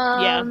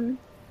 Yeah.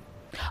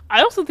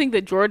 I also think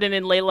that Jordan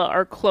and Layla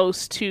are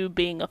close to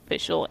being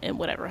official, and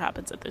whatever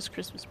happens at this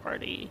Christmas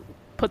party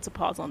puts a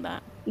pause on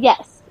that.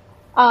 Yes.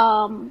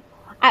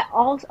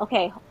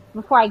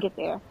 Before I get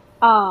there,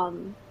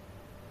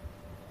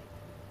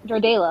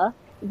 Jordala,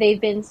 they've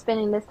been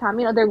spending this time,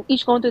 they're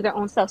each going through their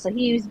own stuff. So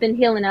he's been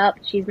healing up,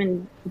 she's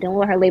been dealing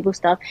with her label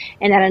stuff,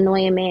 and that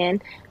annoying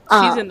man.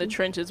 She's in the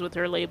trenches with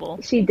her label.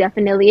 She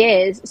definitely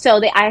is.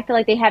 So I feel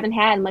like they haven't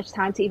had much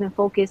time to even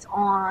focus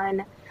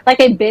on. Like,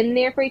 they've been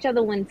there for each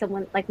other when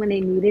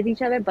they needed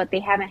each other, but they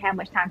haven't had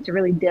much time to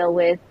really deal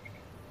with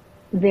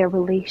their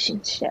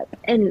relationship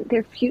and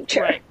their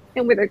future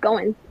and where they're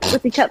going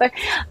with each other.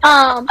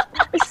 I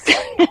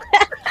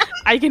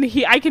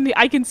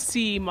can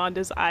see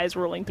Monda's eyes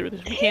rolling through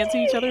this. We can't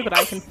see each other, but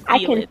I can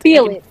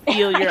feel it. I can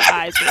feel your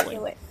eyes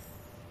rolling.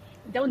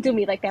 Don't do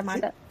me like that,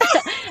 Monda.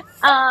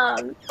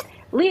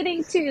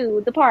 Leading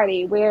to the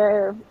party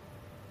where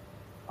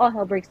all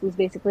hell breaks loose,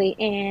 basically,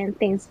 and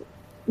things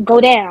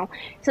go down.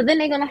 So then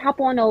they're gonna hop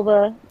on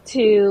over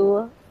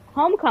to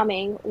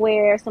Homecoming,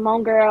 where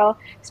Simone girl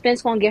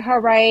Spence gonna get her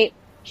right.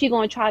 She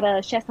gonna try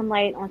to shed some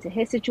light onto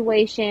his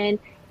situation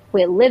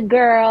with Liv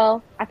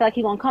girl. I feel like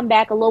he's gonna come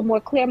back a little more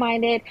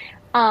clear-minded.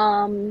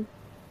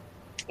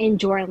 In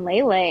Jordan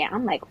Lele,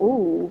 I'm like,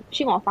 ooh,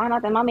 she gonna find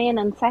out that my man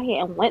done sat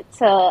here and went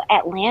to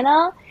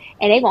Atlanta,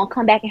 and they gonna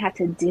come back and have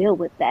to deal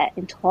with that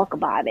and talk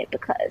about it,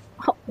 because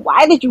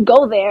why did you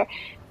go there?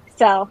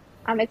 So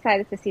I'm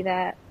excited to see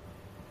that.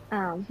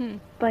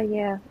 But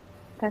yeah,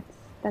 that's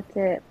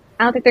it.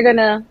 I don't think they're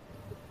gonna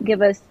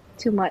give us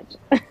too much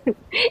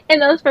in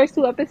those first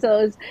 2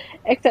 episodes,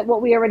 except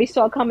what we already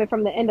saw coming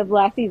from the end of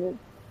last season.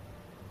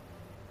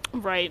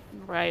 Right.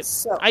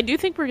 So, I do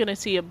think we're gonna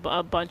see a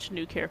bunch of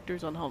new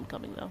characters on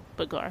Homecoming, though.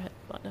 But go ahead,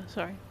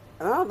 sorry.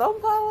 Oh, don't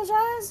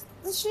apologize.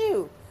 It's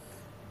you.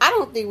 I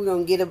don't think we're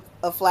gonna get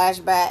a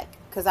flashback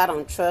because I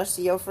don't trust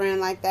your friend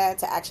like that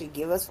to actually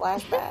give us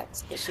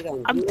flashbacks. Because she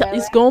don't.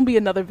 It's gonna be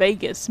another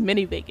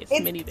mini Vegas.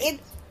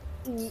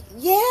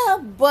 Yeah,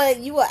 but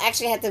you will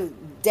actually have to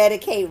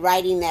dedicate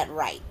writing that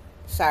right.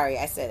 Sorry,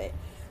 I said it.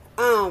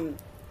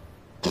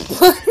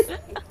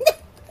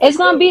 It's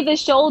gonna be the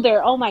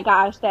shoulder. Oh my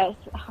gosh, that's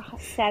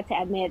sad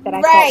to admit that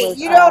I thought was,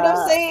 you know what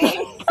I'm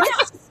saying?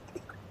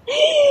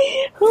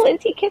 Who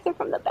is he kissing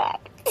from the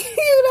back?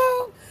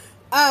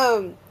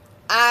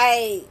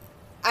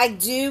 I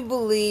do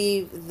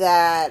believe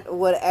that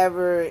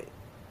whatever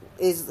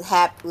is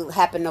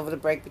happened over the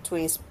break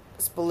between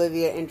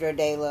Spolivia and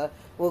Jordala,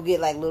 we'll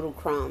get like little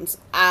crumbs.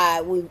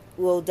 We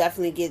will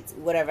definitely get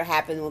whatever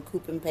happened with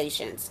Coop and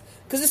Patience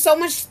because there's so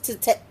much to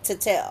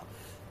tell.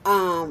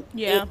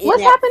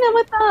 What's happening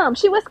with them?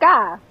 She with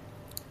Sky.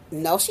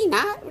 No, she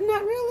not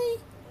really.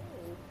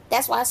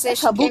 That's why I said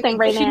she can't,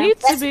 right she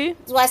needs to be.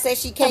 That's why I said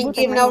she can't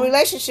give no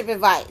relationship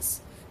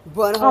advice.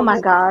 But oh my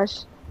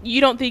gosh,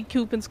 you don't think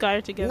Coop and Sky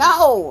are together?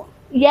 No.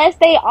 Yes,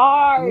 they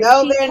are.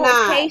 No, they're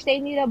not. Paige, they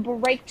need a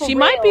break. She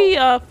might be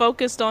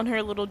focused on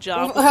her little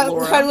job.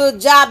 Her little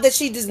job that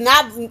she does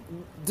not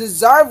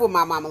deserve with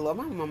my Mama Laura.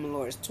 My Mama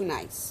Laura is too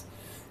nice.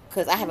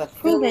 Because I have a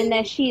proven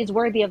that she is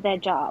worthy of that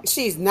job.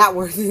 She's not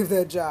worthy of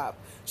that job.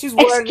 She's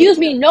worthy. Excuse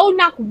me, no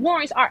knock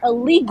warrants are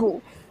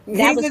illegal.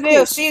 Here's the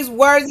deal. She's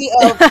worthy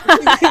of.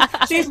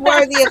 She's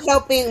worthy of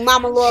helping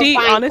Mama Laura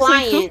find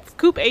clients.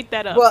 Coop ate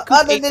that up. But Coop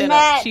other than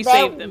that, she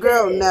saved them.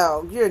 Girl,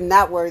 no, you're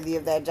not worthy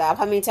of that job.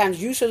 How many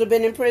times you should have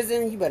been in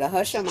prison? You better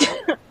hush your mouth.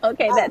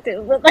 Okay, that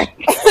too. But like,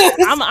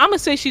 I'm gonna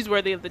say she's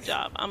worthy of the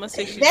job. I'm gonna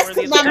say she's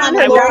worthy of the job.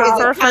 Mama Laura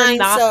is a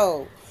kind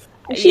soul.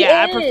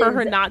 I prefer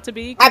her not to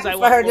be. I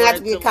prefer her not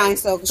to be a kind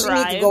soul. She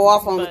needs to go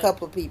off on a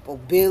couple of people.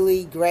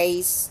 Billy,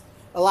 Grace,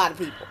 a lot of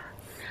people.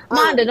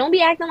 Monda, don't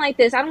be acting like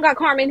this. I don't got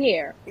Carmen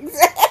here. But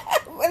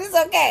it's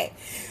okay.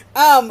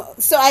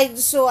 So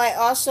I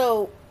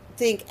also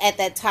think at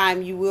that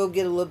time you will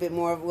get a little bit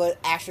more of what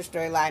Asher's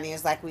storyline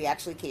is, like we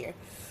actually care.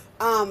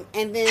 And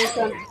then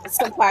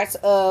some parts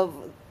of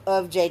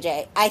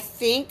JJ. I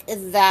think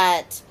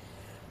that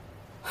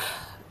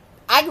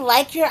I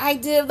like your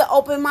idea of the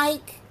open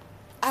mic.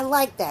 I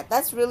like that.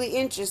 That's really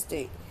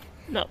interesting.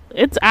 No,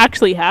 it's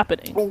actually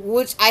happening.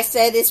 Which I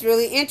said is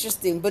really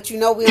interesting, but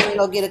we only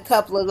gonna get a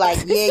couple of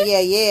like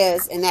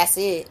yes, and that's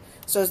it.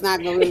 So it's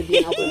not gonna really be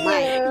an open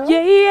mic.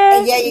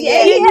 Yeah.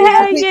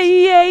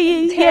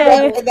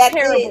 That's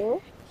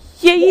terrible.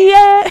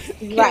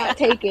 It. Right,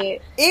 take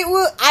it.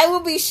 I will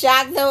be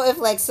shocked though if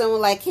like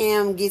someone like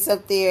him gets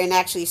up there and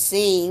actually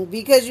sing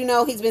because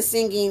he's been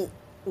singing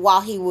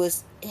while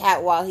he's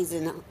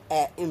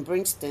in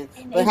Brixton,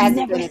 but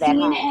hasn't been at that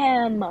seen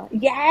him.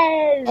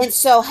 Yes. And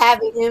so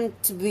having him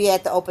to be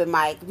at the open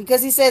mic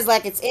because he says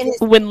like it's in his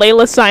when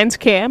Layla signs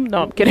Cam.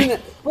 No, I'm kidding.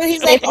 But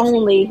he's like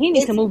he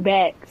needs to move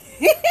back.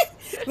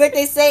 Like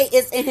they say,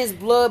 it's in his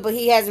blood, but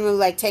he hasn't really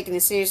like taken it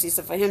seriously.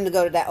 So for him to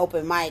go to that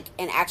open mic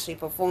and actually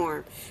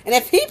perform, and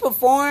if he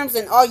performs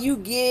and all you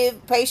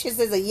give Patience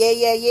is a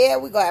yeah,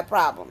 we gonna have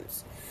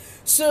problems.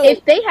 So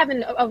if they have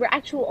an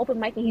actual open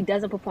mic and he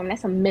doesn't perform,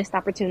 that's a missed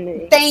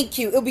opportunity. Thank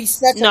you. It'll be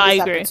such a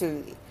missed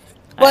opportunity.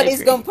 But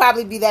it's gonna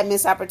probably be that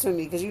missed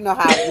opportunity because you know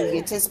how we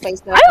anticipate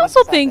stuff. I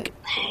also think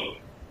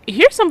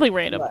here's something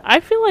random. What? I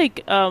feel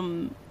like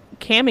Cam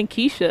and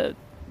Keisha.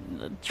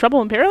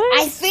 Trouble in Paradise?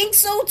 I think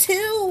so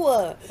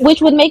too.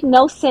 Which would make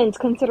no sense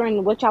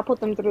considering what y'all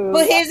put them through.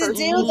 But here's the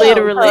deal,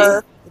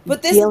 literally.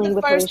 But this is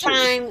the first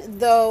time,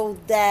 though,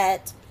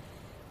 that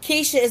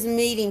Keisha is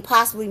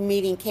possibly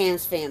meeting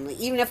Cam's family,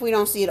 even if we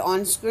don't see it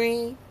on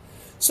screen.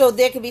 So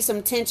there could be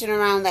some tension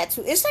around that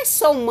too. It's like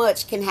so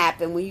much can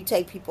happen when you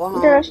take people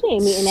home. Girl, she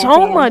ain't meeting that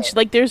so much.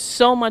 Like there's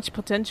so much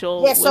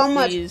potential. Yeah, so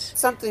much.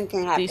 Something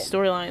can happen. These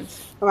storylines.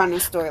 Around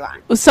this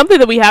storyline. Something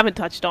that we haven't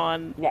touched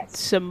on. Yes.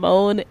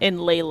 Simone and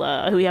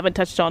Layla, who we haven't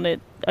touched on it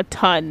a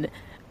ton.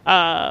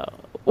 No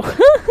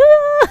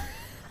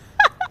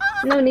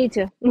need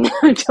to.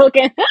 I'm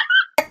joking.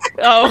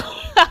 Oh.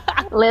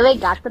 Layla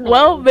got the name.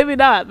 Well, maybe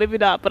not.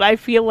 But I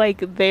feel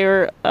like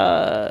their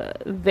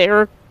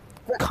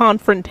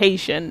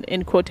confrontation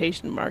in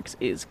quotation marks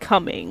is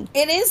coming.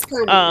 It is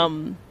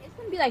coming.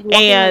 Be like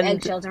walking on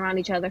eggshells around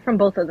each other from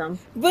both of them.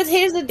 But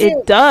here's the deal.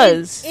 It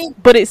does.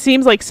 But it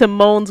seems like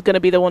Simone's going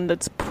to be the one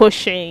that's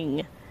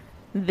pushing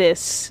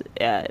this.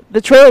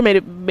 The trailer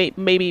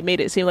maybe made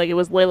it seem like it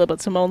was Layla,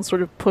 but Simone's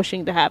sort of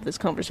pushing to have this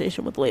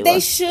conversation with Layla. They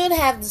should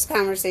have this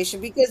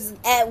conversation because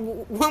at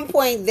one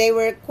point they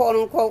were quote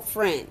unquote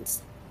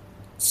friends.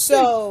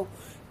 So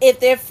if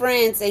they're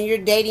friends and you're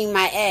dating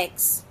my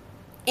ex,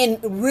 in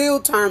real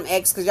term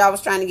ex, because y'all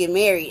was trying to get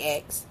married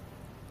ex,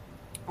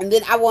 and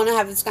then I want to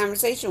have this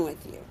conversation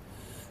with you.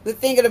 The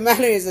thing of the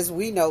matter is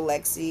we know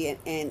Lexi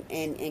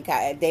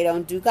and they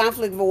don't do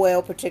conflict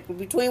well,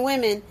 particularly between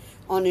women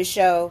on this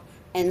show.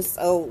 And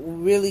so,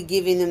 really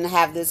giving them to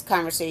have this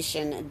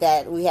conversation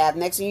that we have.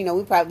 Next thing you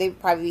know, they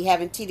probably be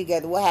having tea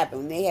together. What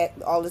happened? They had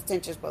all this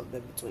tension supposed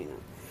to be between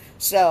them.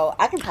 So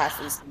I can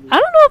possibly see. I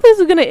don't know if this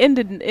is going to end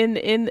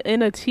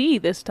in a tea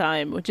this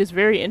time, which is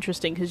very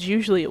interesting because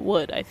usually it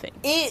would. I think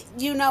it.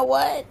 You know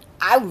what?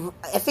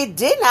 If it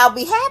didn't, I'll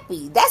be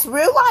happy. That's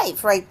real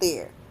life right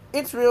there.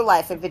 It's real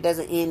life if it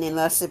doesn't end in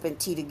us sipping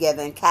tea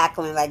together and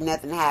cackling like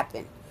nothing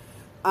happened.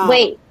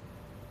 Wait,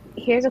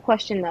 here's a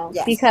question though,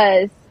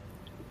 because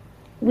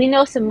we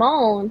know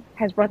Simone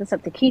has brought this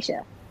up to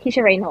Keisha. Keisha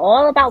already know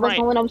all about what's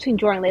going on between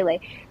Jordan and Lele.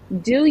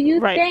 Do you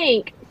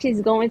think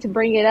she's going to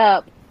bring it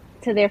up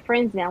to their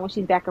friends now when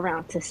she's back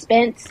around, to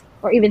Spence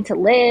or even to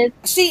Liv?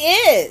 She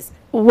is.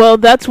 Well,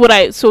 that's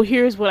what so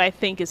here's what I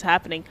think is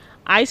happening.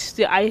 I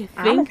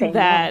think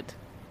that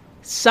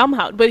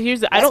somehow, but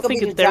I don't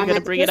think they're going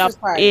to bring it up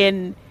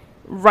in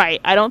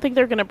I don't think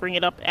they're going to bring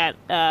it up at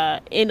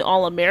in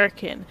All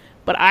American,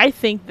 but I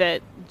think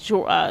that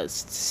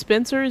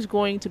Spencer is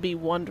going to be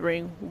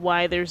wondering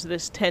why there's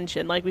this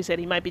tension. Like we said,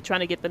 he might be trying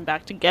to get them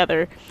back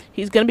together.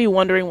 He's going to be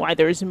wondering why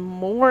there's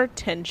more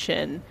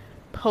tension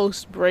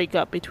post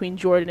breakup between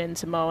Jordan and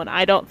Simone.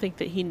 I don't think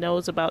that he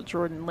knows about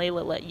Jordan and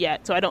Layla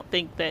yet, so I don't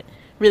think that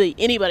really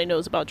anybody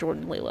knows about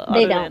Jordan and Layla.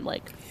 They don't.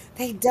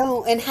 They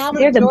don't. And how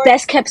they're the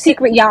best kept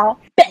secret, y'all.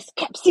 Best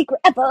kept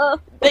secret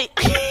ever.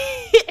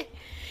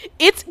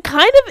 It's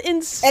kind of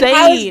insane. And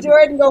how is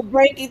Jordan gonna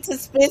break it to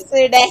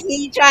Spencer that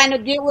he trying to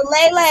get with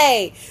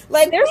Lele?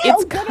 Like,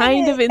 it's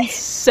kind of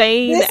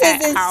insane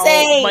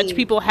how much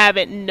people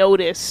haven't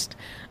noticed.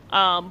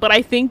 But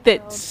I think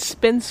that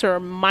Spencer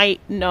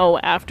might know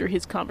after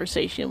his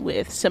conversation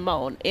with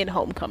Simone in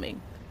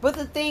Homecoming. But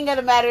the thing of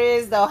the matter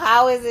is, though,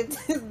 how is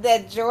it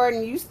that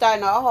Jordan, you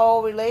starting a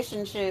whole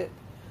relationship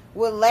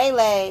with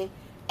Lele,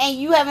 and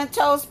you haven't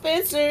told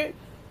Spencer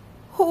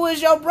who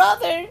is your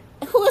brother,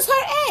 who is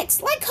her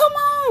ex? Like, come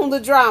on, the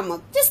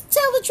drama. Just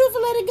tell the truth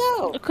and let it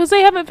go. Because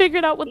they haven't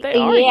figured out what they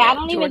are. Yeah, I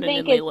don't even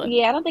think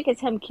I don't think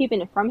it's him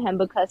keeping it from him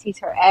because he's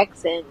her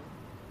ex and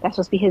that's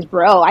supposed to be his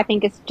bro. I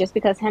think it's just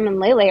because him and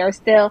Lele are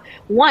still,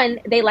 one,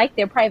 they like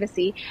their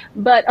privacy,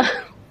 but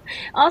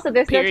also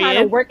they're still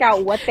trying to work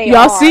out what they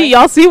are.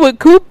 Y'all see what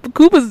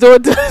Coop is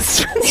doing to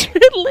Spencer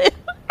and Liv.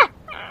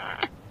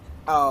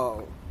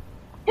 Oh.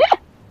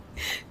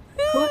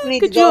 Coop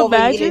needs to go over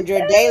and get in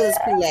Jordala's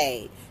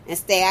Kool-Aid and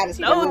stay out of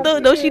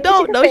No, she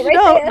don't. No, she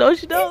don't. No,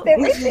 she don't.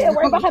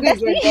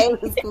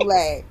 Jordala's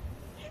Kool-Aid.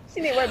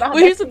 She didn't worry about her.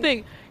 Well, here's the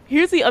thing.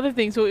 Here's the other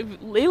thing. So if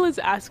Layla's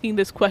asking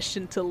this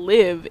question to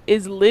Liv,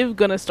 is Liv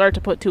gonna start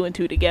to put two and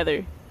two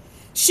together?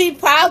 She'll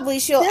ask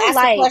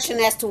the question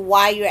as to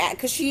why you're at,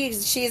 because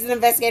she's an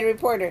investigative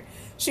reporter.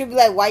 She'll be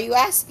like, why are you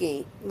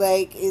asking?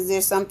 Like, is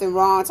there something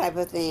wrong type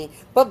of thing?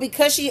 But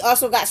because she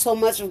also got so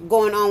much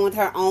going on with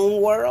her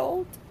own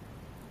world,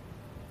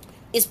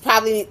 it's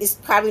probably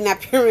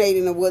not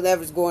purinating to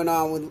whatever's going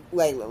on with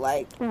Layla.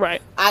 Like,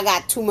 I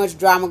got too much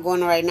drama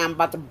going on right now. I'm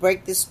about to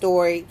break this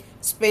story.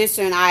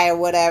 Spencer and I or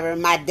whatever.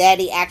 My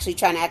daddy actually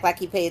trying to act like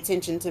he paid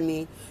attention to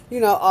me. You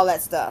know, all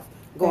that stuff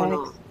going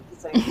on.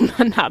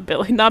 Not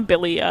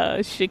Billy.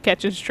 Should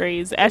catch his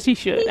strays as he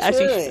should. He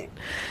should.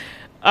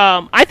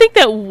 I think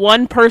that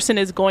one person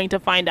is going to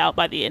find out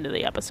by the end of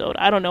the episode.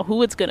 I don't know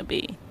who it's going to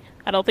be.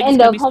 I don't think it's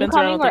going to be Spencer.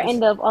 End of Homecoming or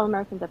end of All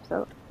Americans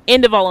episode?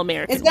 End of All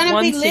Americans. It's going to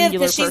be Liv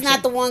because she's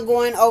not the one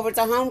going over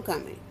to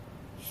Homecoming.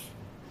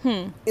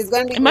 It's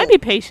going to be. It might be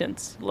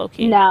Patience, low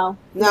key. No,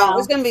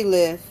 it's going to be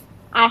Liv.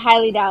 I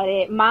highly doubt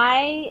it.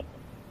 My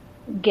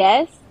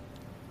guess.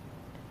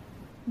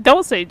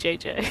 Don't say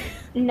JJ.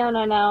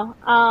 No.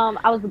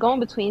 I was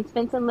going between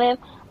Spence and Liv,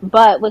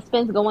 but with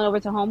Spence going over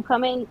to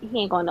Homecoming,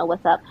 he ain't gonna know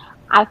what's up.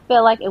 I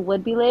feel like it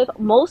would be Liv,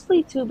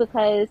 mostly too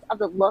because of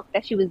the look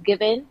that she was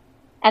given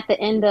at the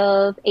end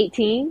of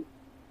 18.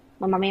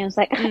 When my man was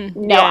like, I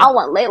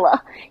want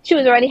Layla. She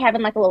was already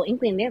having like a little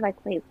inkling there,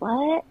 like, wait,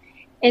 what?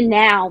 And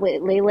now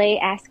with Lele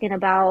asking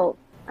about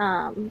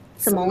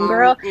Simone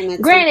girl.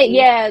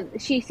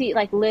 Granted, she see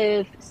like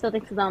Liv still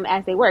thinks of them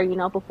as they were,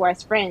 before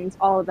as friends,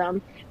 all of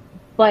them.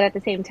 But at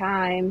the same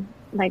time,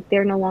 like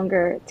they're no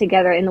longer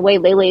together. In the way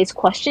Lele is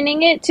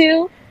questioning it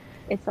too,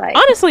 it's like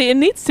honestly, it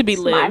needs to be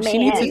Liv. She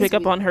needs to pick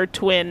up on her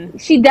twin.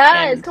 She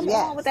does. Come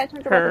on with that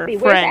twin telepathy.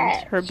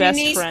 Her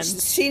best friend.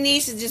 She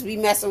needs to just be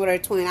messing with her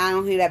twin. I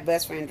don't hear that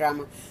best friend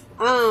drama.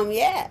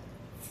 I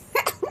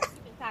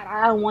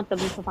don't want them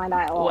to find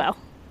out at all. Well.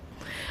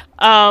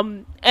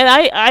 And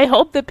I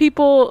hope that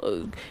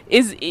people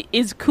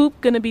is Coop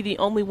gonna be the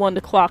only one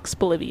to clock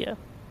Bolivia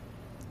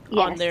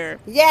on there?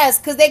 Yes,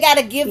 because they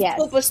gotta give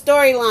Coop a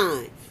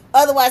storyline.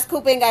 Otherwise,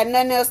 Coop ain't got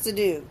nothing else to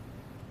do.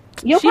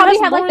 You'll probably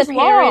have like the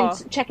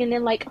parents checking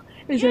in, like,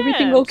 is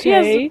everything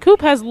okay?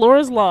 Coop has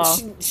Laura's Law.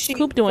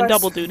 Coop doing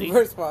double duty.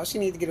 First of all, she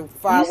needs to get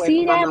far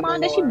away from my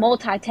mama Monda? She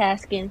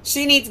multitasking.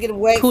 She needs to get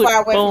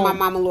far away from my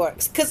mama Laura.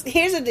 Because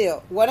here's the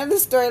deal. One of the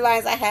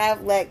storylines I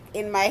have like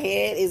in my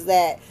head is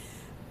that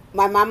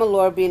my mama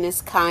Laura, being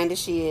as kind as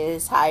she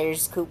is,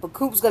 hires Coop, but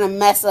Coop's gonna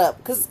mess up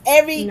because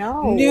every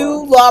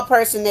new law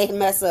person they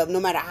mess up, no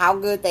matter how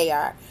good they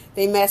are,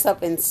 they mess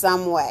up in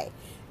some way,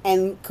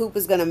 and Coop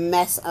is gonna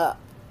mess up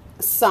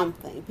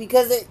something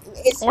because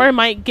it's or it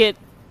might get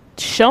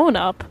shown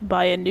up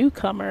by a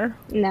newcomer.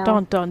 No.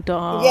 Dun dun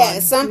dun. Yeah,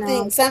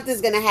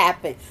 something's gonna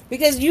happen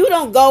because you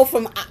don't go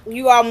from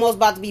you almost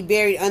about to be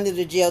buried under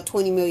the jail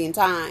 20 million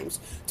times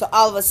to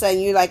all of a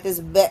sudden you're like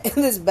this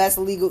this best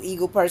legal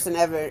eagle person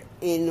ever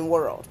in the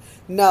world.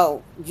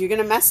 No, you're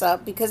gonna mess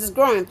up because it's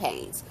growing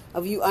pains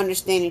of you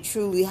understanding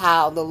truly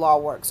how the law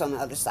works on the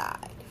other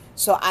side.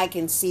 So I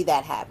can see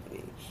that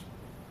happening.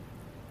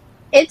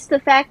 It's the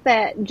fact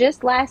that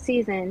just last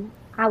season,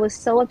 I was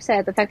so upset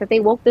at the fact that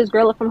they woke this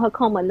girl up from her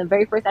coma in the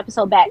very first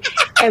episode back.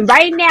 And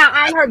right now,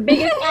 I'm her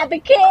biggest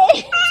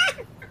advocate.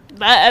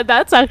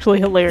 That's actually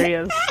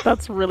hilarious.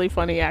 That's really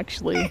funny,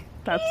 actually.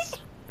 That's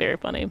very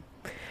funny.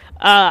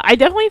 I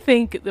definitely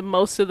think that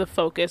most of the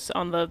focus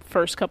on the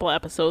first couple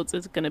episodes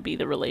is going to be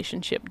the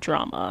relationship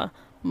drama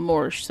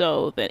more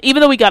so than...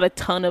 Even though we got a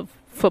ton of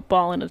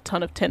football and a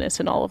ton of tennis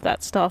and all of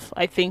that stuff,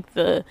 I think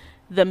the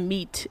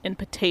meat and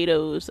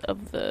potatoes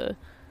of the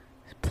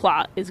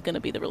plot is going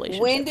to be the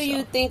relationship. When do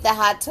you think the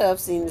hot tub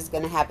scene is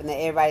going to happen that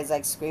everybody's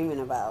like screaming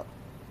about?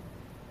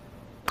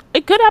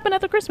 It could happen at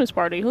the Christmas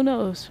party. Who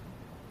knows?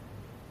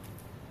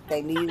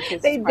 They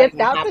dipped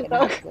out to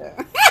go.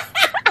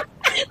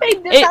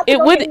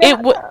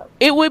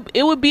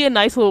 It would be a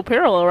nice little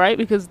parallel, right?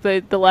 Because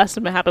the last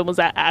time it happened was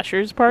at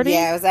Asher's party.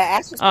 Yeah, it was at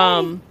Asher's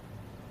party.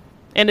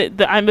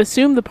 And I'm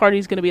assuming the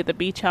party's going to be at the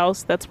beach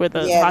house. That's where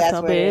the hot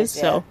tub is.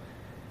 Yeah. So.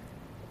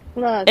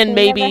 Look, and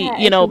maybe,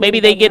 maybe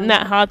they get in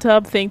that hot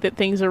tub, think that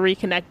things are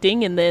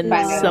reconnecting, and then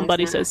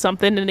somebody says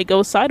something and it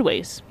goes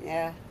sideways.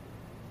 Yeah.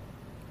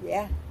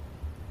 Yeah.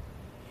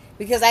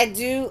 Because I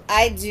do,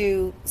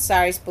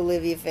 sorry,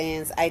 Bolivia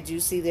fans, I do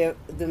see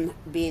them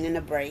being in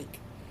a break.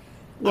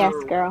 Yes,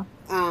 girl.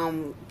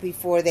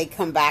 Before they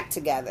come back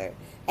together.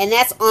 And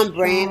that's on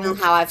brand on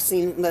how I've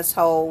seen this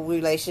whole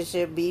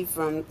relationship be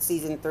from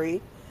season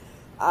 3.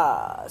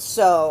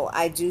 So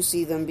I do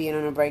see them being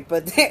on a break,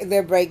 but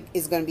their break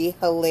is going to be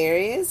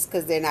hilarious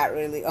because they're not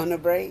really on a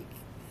break.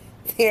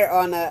 We're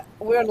on a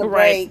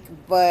break,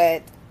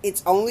 but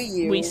it's only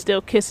you. We still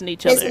kissing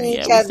each other.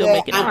 We still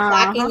making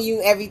I'm clocking you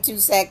every 2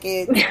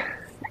 seconds.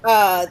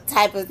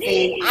 Type of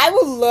thing. I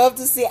would love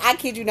to see. I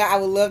kid you not. I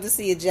would love to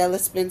see a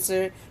jealous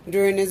Spencer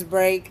during this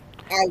break.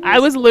 I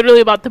was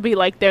literally about to be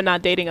like, they're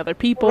not dating other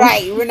people.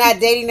 Right, we're not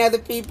dating other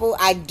people.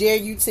 I dare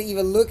you to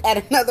even look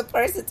at another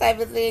person, type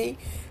of thing.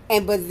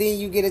 But then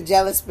you get a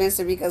jealous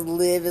Spencer because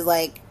Liv is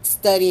like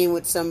studying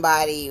with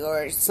somebody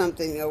or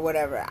something or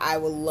whatever. I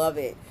would love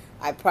it.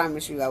 I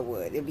promise you I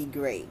would. It'd be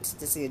great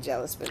to see a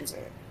jealous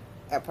Spencer.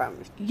 I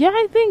promise. Yeah,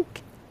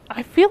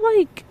 I feel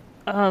like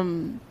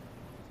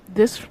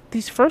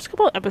these first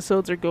couple of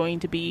episodes are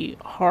going to be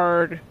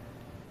hard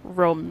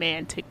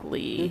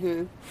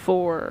romantically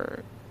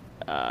for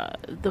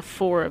the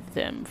 4 of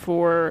them.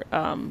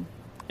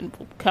 And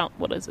we'll count,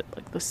 what is it,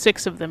 like the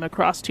 6 of them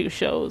across 2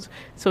 shows.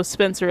 So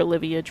Spencer,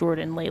 Olivia,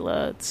 Jordan,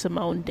 Layla,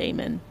 Simone,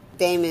 Damon,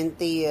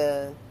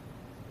 Thea.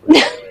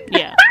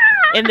 Yeah.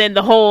 And then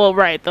the whole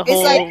it's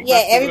like,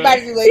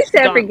 everybody's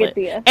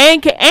relationship.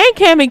 And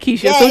Cam and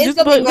Keisha. Yeah, so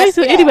just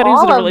basically anybody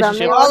who's in a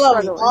relationship.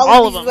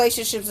 All of these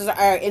relationships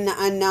are in the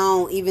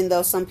unknown, even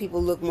though some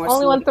people look more.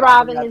 Only one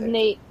thriving is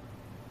Nate.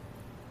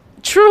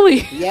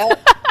 Truly. Yep.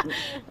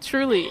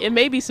 Truly. It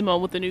may be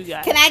Simone with the new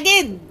guy. Can I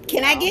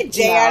get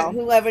JR,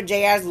 whoever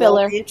JR's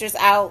love interest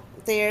out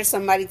there,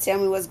 somebody tell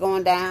me what's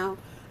going down?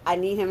 I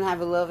need him to have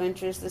a love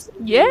interest.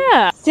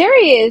 Yeah.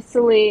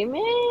 Seriously,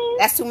 man.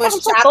 That's too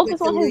much chocolate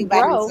to leave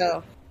by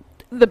himself.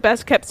 The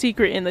best kept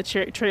secret in the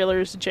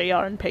trailers,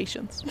 JR and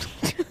Patience.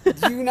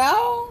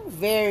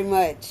 Very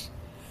much.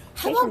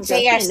 How about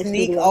JR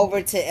sneak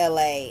over to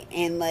LA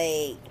and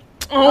like...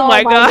 Oh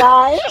my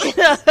God.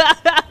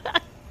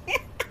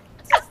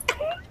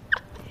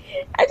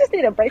 I just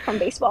need a break from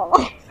baseball.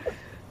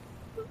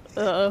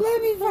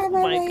 Let me find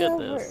my way goodness.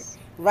 over.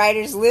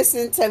 Writers,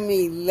 listen to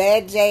me.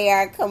 Let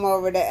JR come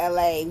over to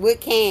LA with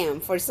Cam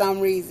for some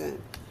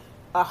reason.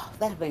 Oh,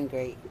 that'd been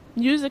great.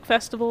 Music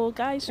festival,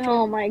 guys.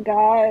 Oh my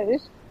gosh.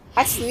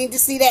 I just need to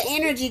see that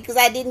energy because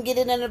I didn't get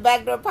it in the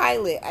backdoor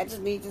pilot. I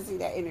just need to see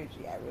that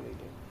energy. I really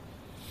do.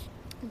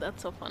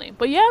 That's so funny.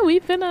 But yeah, we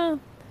gonna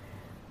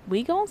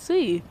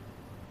see.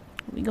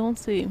 We gonna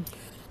see.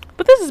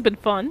 But this has been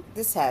fun.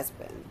 This has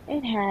been.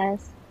 It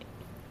has.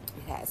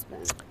 It has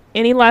been.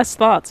 Any last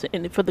thoughts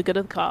for the good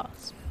of the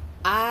cause?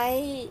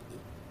 Jordela?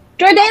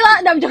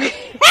 No, I'm joking.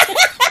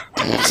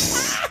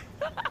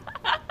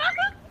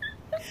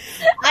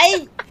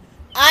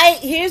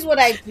 Here's what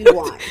I do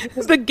want.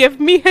 The give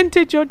me hint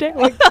to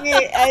Jordela.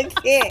 I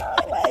can't.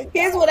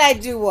 Here's what I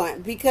do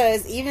want.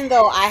 Because even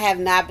though I have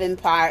not been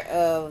part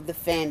of the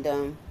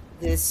fandom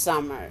this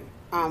summer,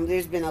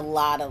 there's been a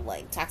lot of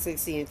like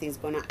toxicity and things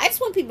going on. I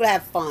just want people to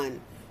have fun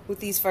with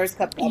these first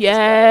couple episodes.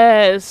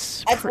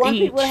 Yes. I want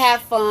people to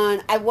have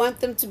fun. I want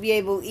them to be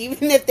able,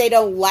 even if they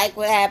don't like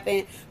what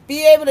happened,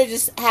 be able to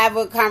just have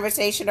a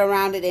conversation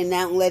around it and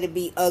not let it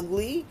be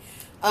ugly.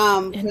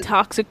 And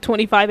Toxic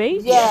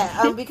 25-8?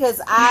 Yeah,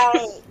 because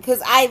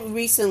I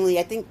recently,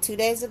 I think 2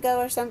 days ago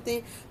or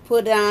something,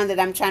 put on that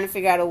I'm trying to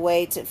figure out a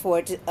way to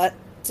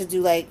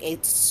do like a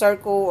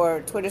circle or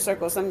a Twitter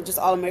circle or something, just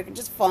all American,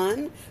 just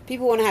fun.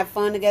 People want to have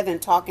fun together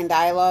and talk and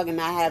dialogue and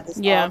not have this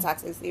all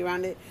toxicity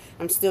around it.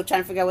 I'm still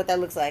trying to figure out what that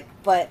looks like,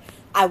 but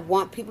I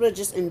want people to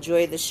just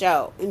enjoy the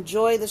show.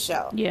 Enjoy the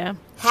show. Yeah.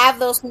 Have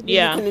those people you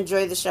can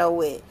enjoy the show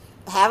with.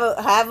 Have a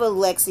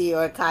Lexi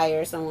or a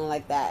Kaya or someone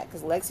like that,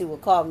 because Lexi will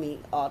call me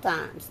all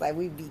times. Like,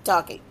 we'd be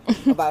talking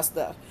about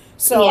stuff.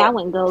 So yeah, I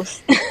went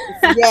ghost.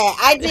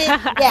 I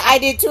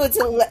did too.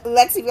 Until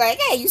Lexi be like,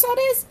 "Hey, you saw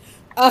this?"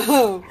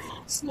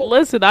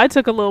 Listen, I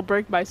took a little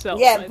break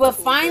myself. Yeah, but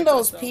find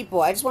those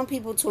people. I just want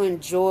people to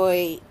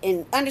enjoy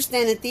and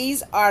understand that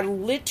these are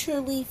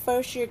literally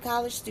first-year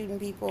college student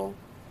people.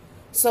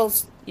 So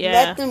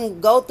let them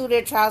go through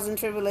their trials and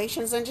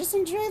tribulations and just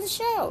enjoy the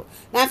show.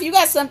 Now, if you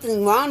got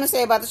something wrong to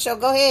say about the show,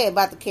 go ahead.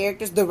 About the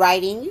characters, the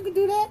writing, you can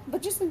do that,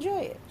 but just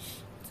enjoy it.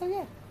 So,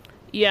 yeah.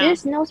 Yeah.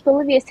 Just know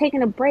Bolivia is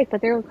taking a break,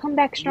 but they'll come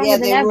back stronger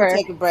than ever. Will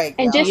take a break.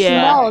 And just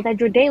know that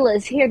Jordala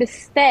is here to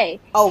stay.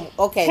 Oh,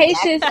 okay.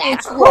 Patience and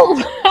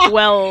cool.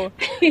 Well,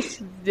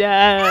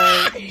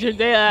 Jordala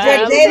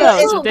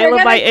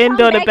might end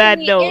on a bad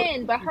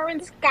note. But her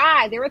and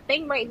Sky, they're a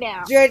thing right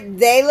now.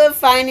 Jordala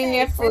finding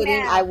their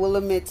footing. I will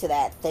admit to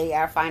that. They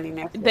are finding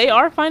their footing. They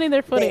are finding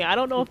their footing. I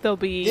don't know if they'll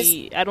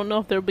be. I don't know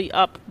if they'll be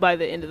up by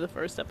the end of the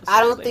first episode.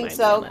 I don't think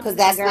so, because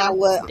that's not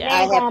what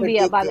I had predicted. They're gonna be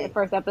up by the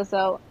first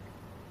episode.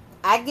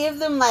 I give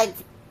them like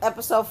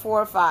episode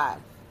 4 or 5.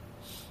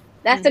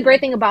 That's the great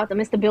thing about them,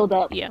 is the build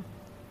up. Yeah.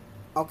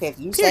 Okay, if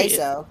you say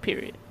so.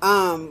 Period.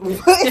 Come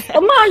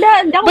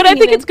on, but I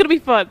think it's gonna be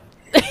fun.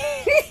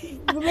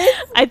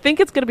 I think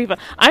it's gonna be fun.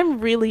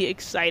 I'm really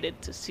excited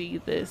to see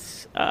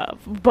this.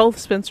 Both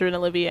Spencer and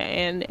Olivia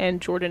and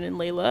Jordan and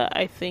Layla.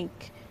 I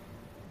think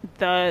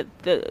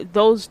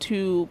those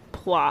two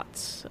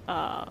plots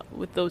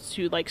with those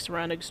two like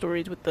surrounding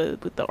stories with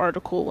the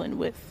article and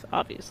with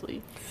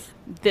obviously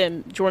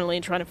them journaling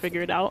and trying to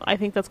figure it out, I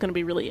think that's going to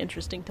be really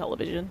interesting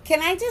television.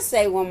 Can I just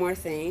say one more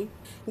thing?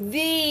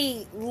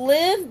 The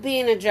Liv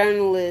being a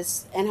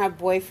journalist and her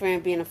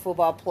boyfriend being a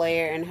football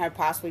player and her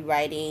possibly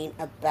writing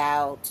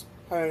about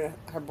her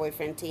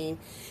boyfriend team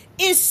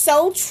is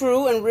so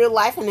true in real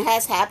life, and it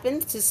has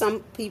happened to some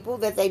people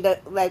that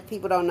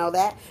people don't know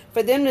that.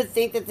 For them to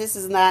think that this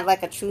is not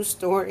like a true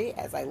story,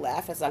 as I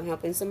laugh as I'm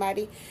helping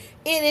somebody,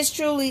 it is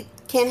truly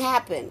can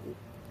happen.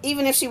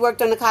 Even if she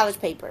worked on the college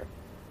paper,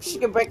 she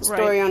could break the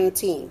story on the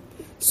team.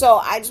 So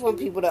I just want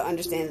people to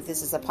understand that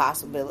this is a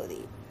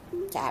possibility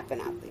to happen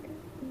out there.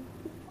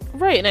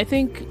 Right, and I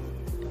think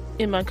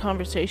in my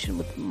conversation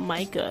with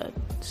Micah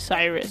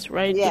Cyrus,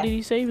 right? Yeah. What did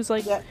he say? He was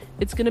like,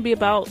 it's going to be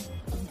about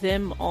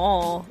them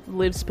all.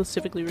 Liv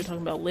specifically, we're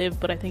talking about Liv,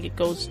 but I think it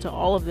goes to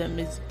all of them,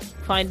 is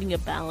finding a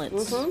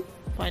balance. Mm-hmm.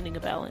 Finding a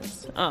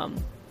balance.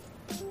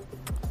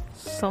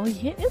 So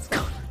yeah, it's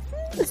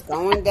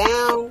going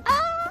down.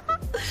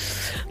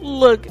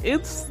 Look,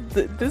 this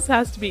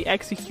has to be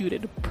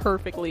executed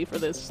perfectly for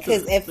this.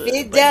 Because if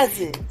it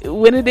doesn't,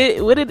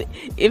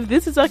 if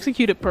this is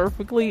executed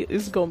perfectly,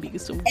 it's gonna be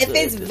some. If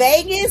it's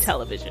Vegas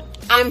television,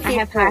 I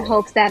have high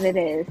hopes that it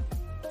is.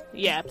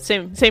 Yeah,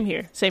 same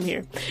here,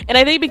 and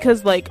I think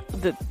because like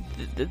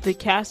the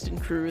cast and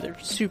crew, they're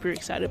super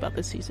excited about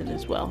this season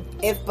as well.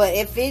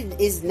 If it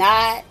is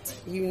not,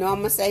 I'm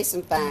gonna say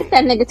some things. Get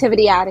that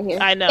negativity out of here.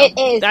 I know, it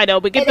is. I know,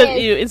 but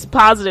it's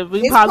positive.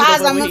 It's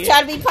positive. I'm gonna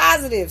try to be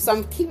positive, so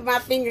I'm keeping my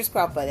fingers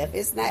crossed. But if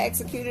it's not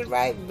executed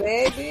right,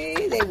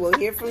 baby, they will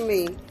hear from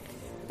me.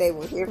 They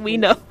will hear from me. We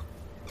know.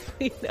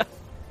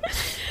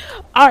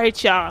 All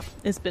right, y'all.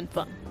 It's been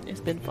fun.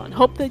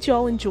 Hope that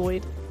y'all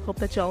enjoyed.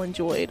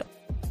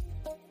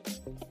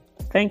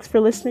 Thanks for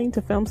listening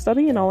to Film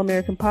Study, an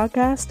All-American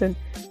podcast, and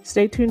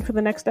stay tuned for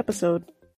the next episode.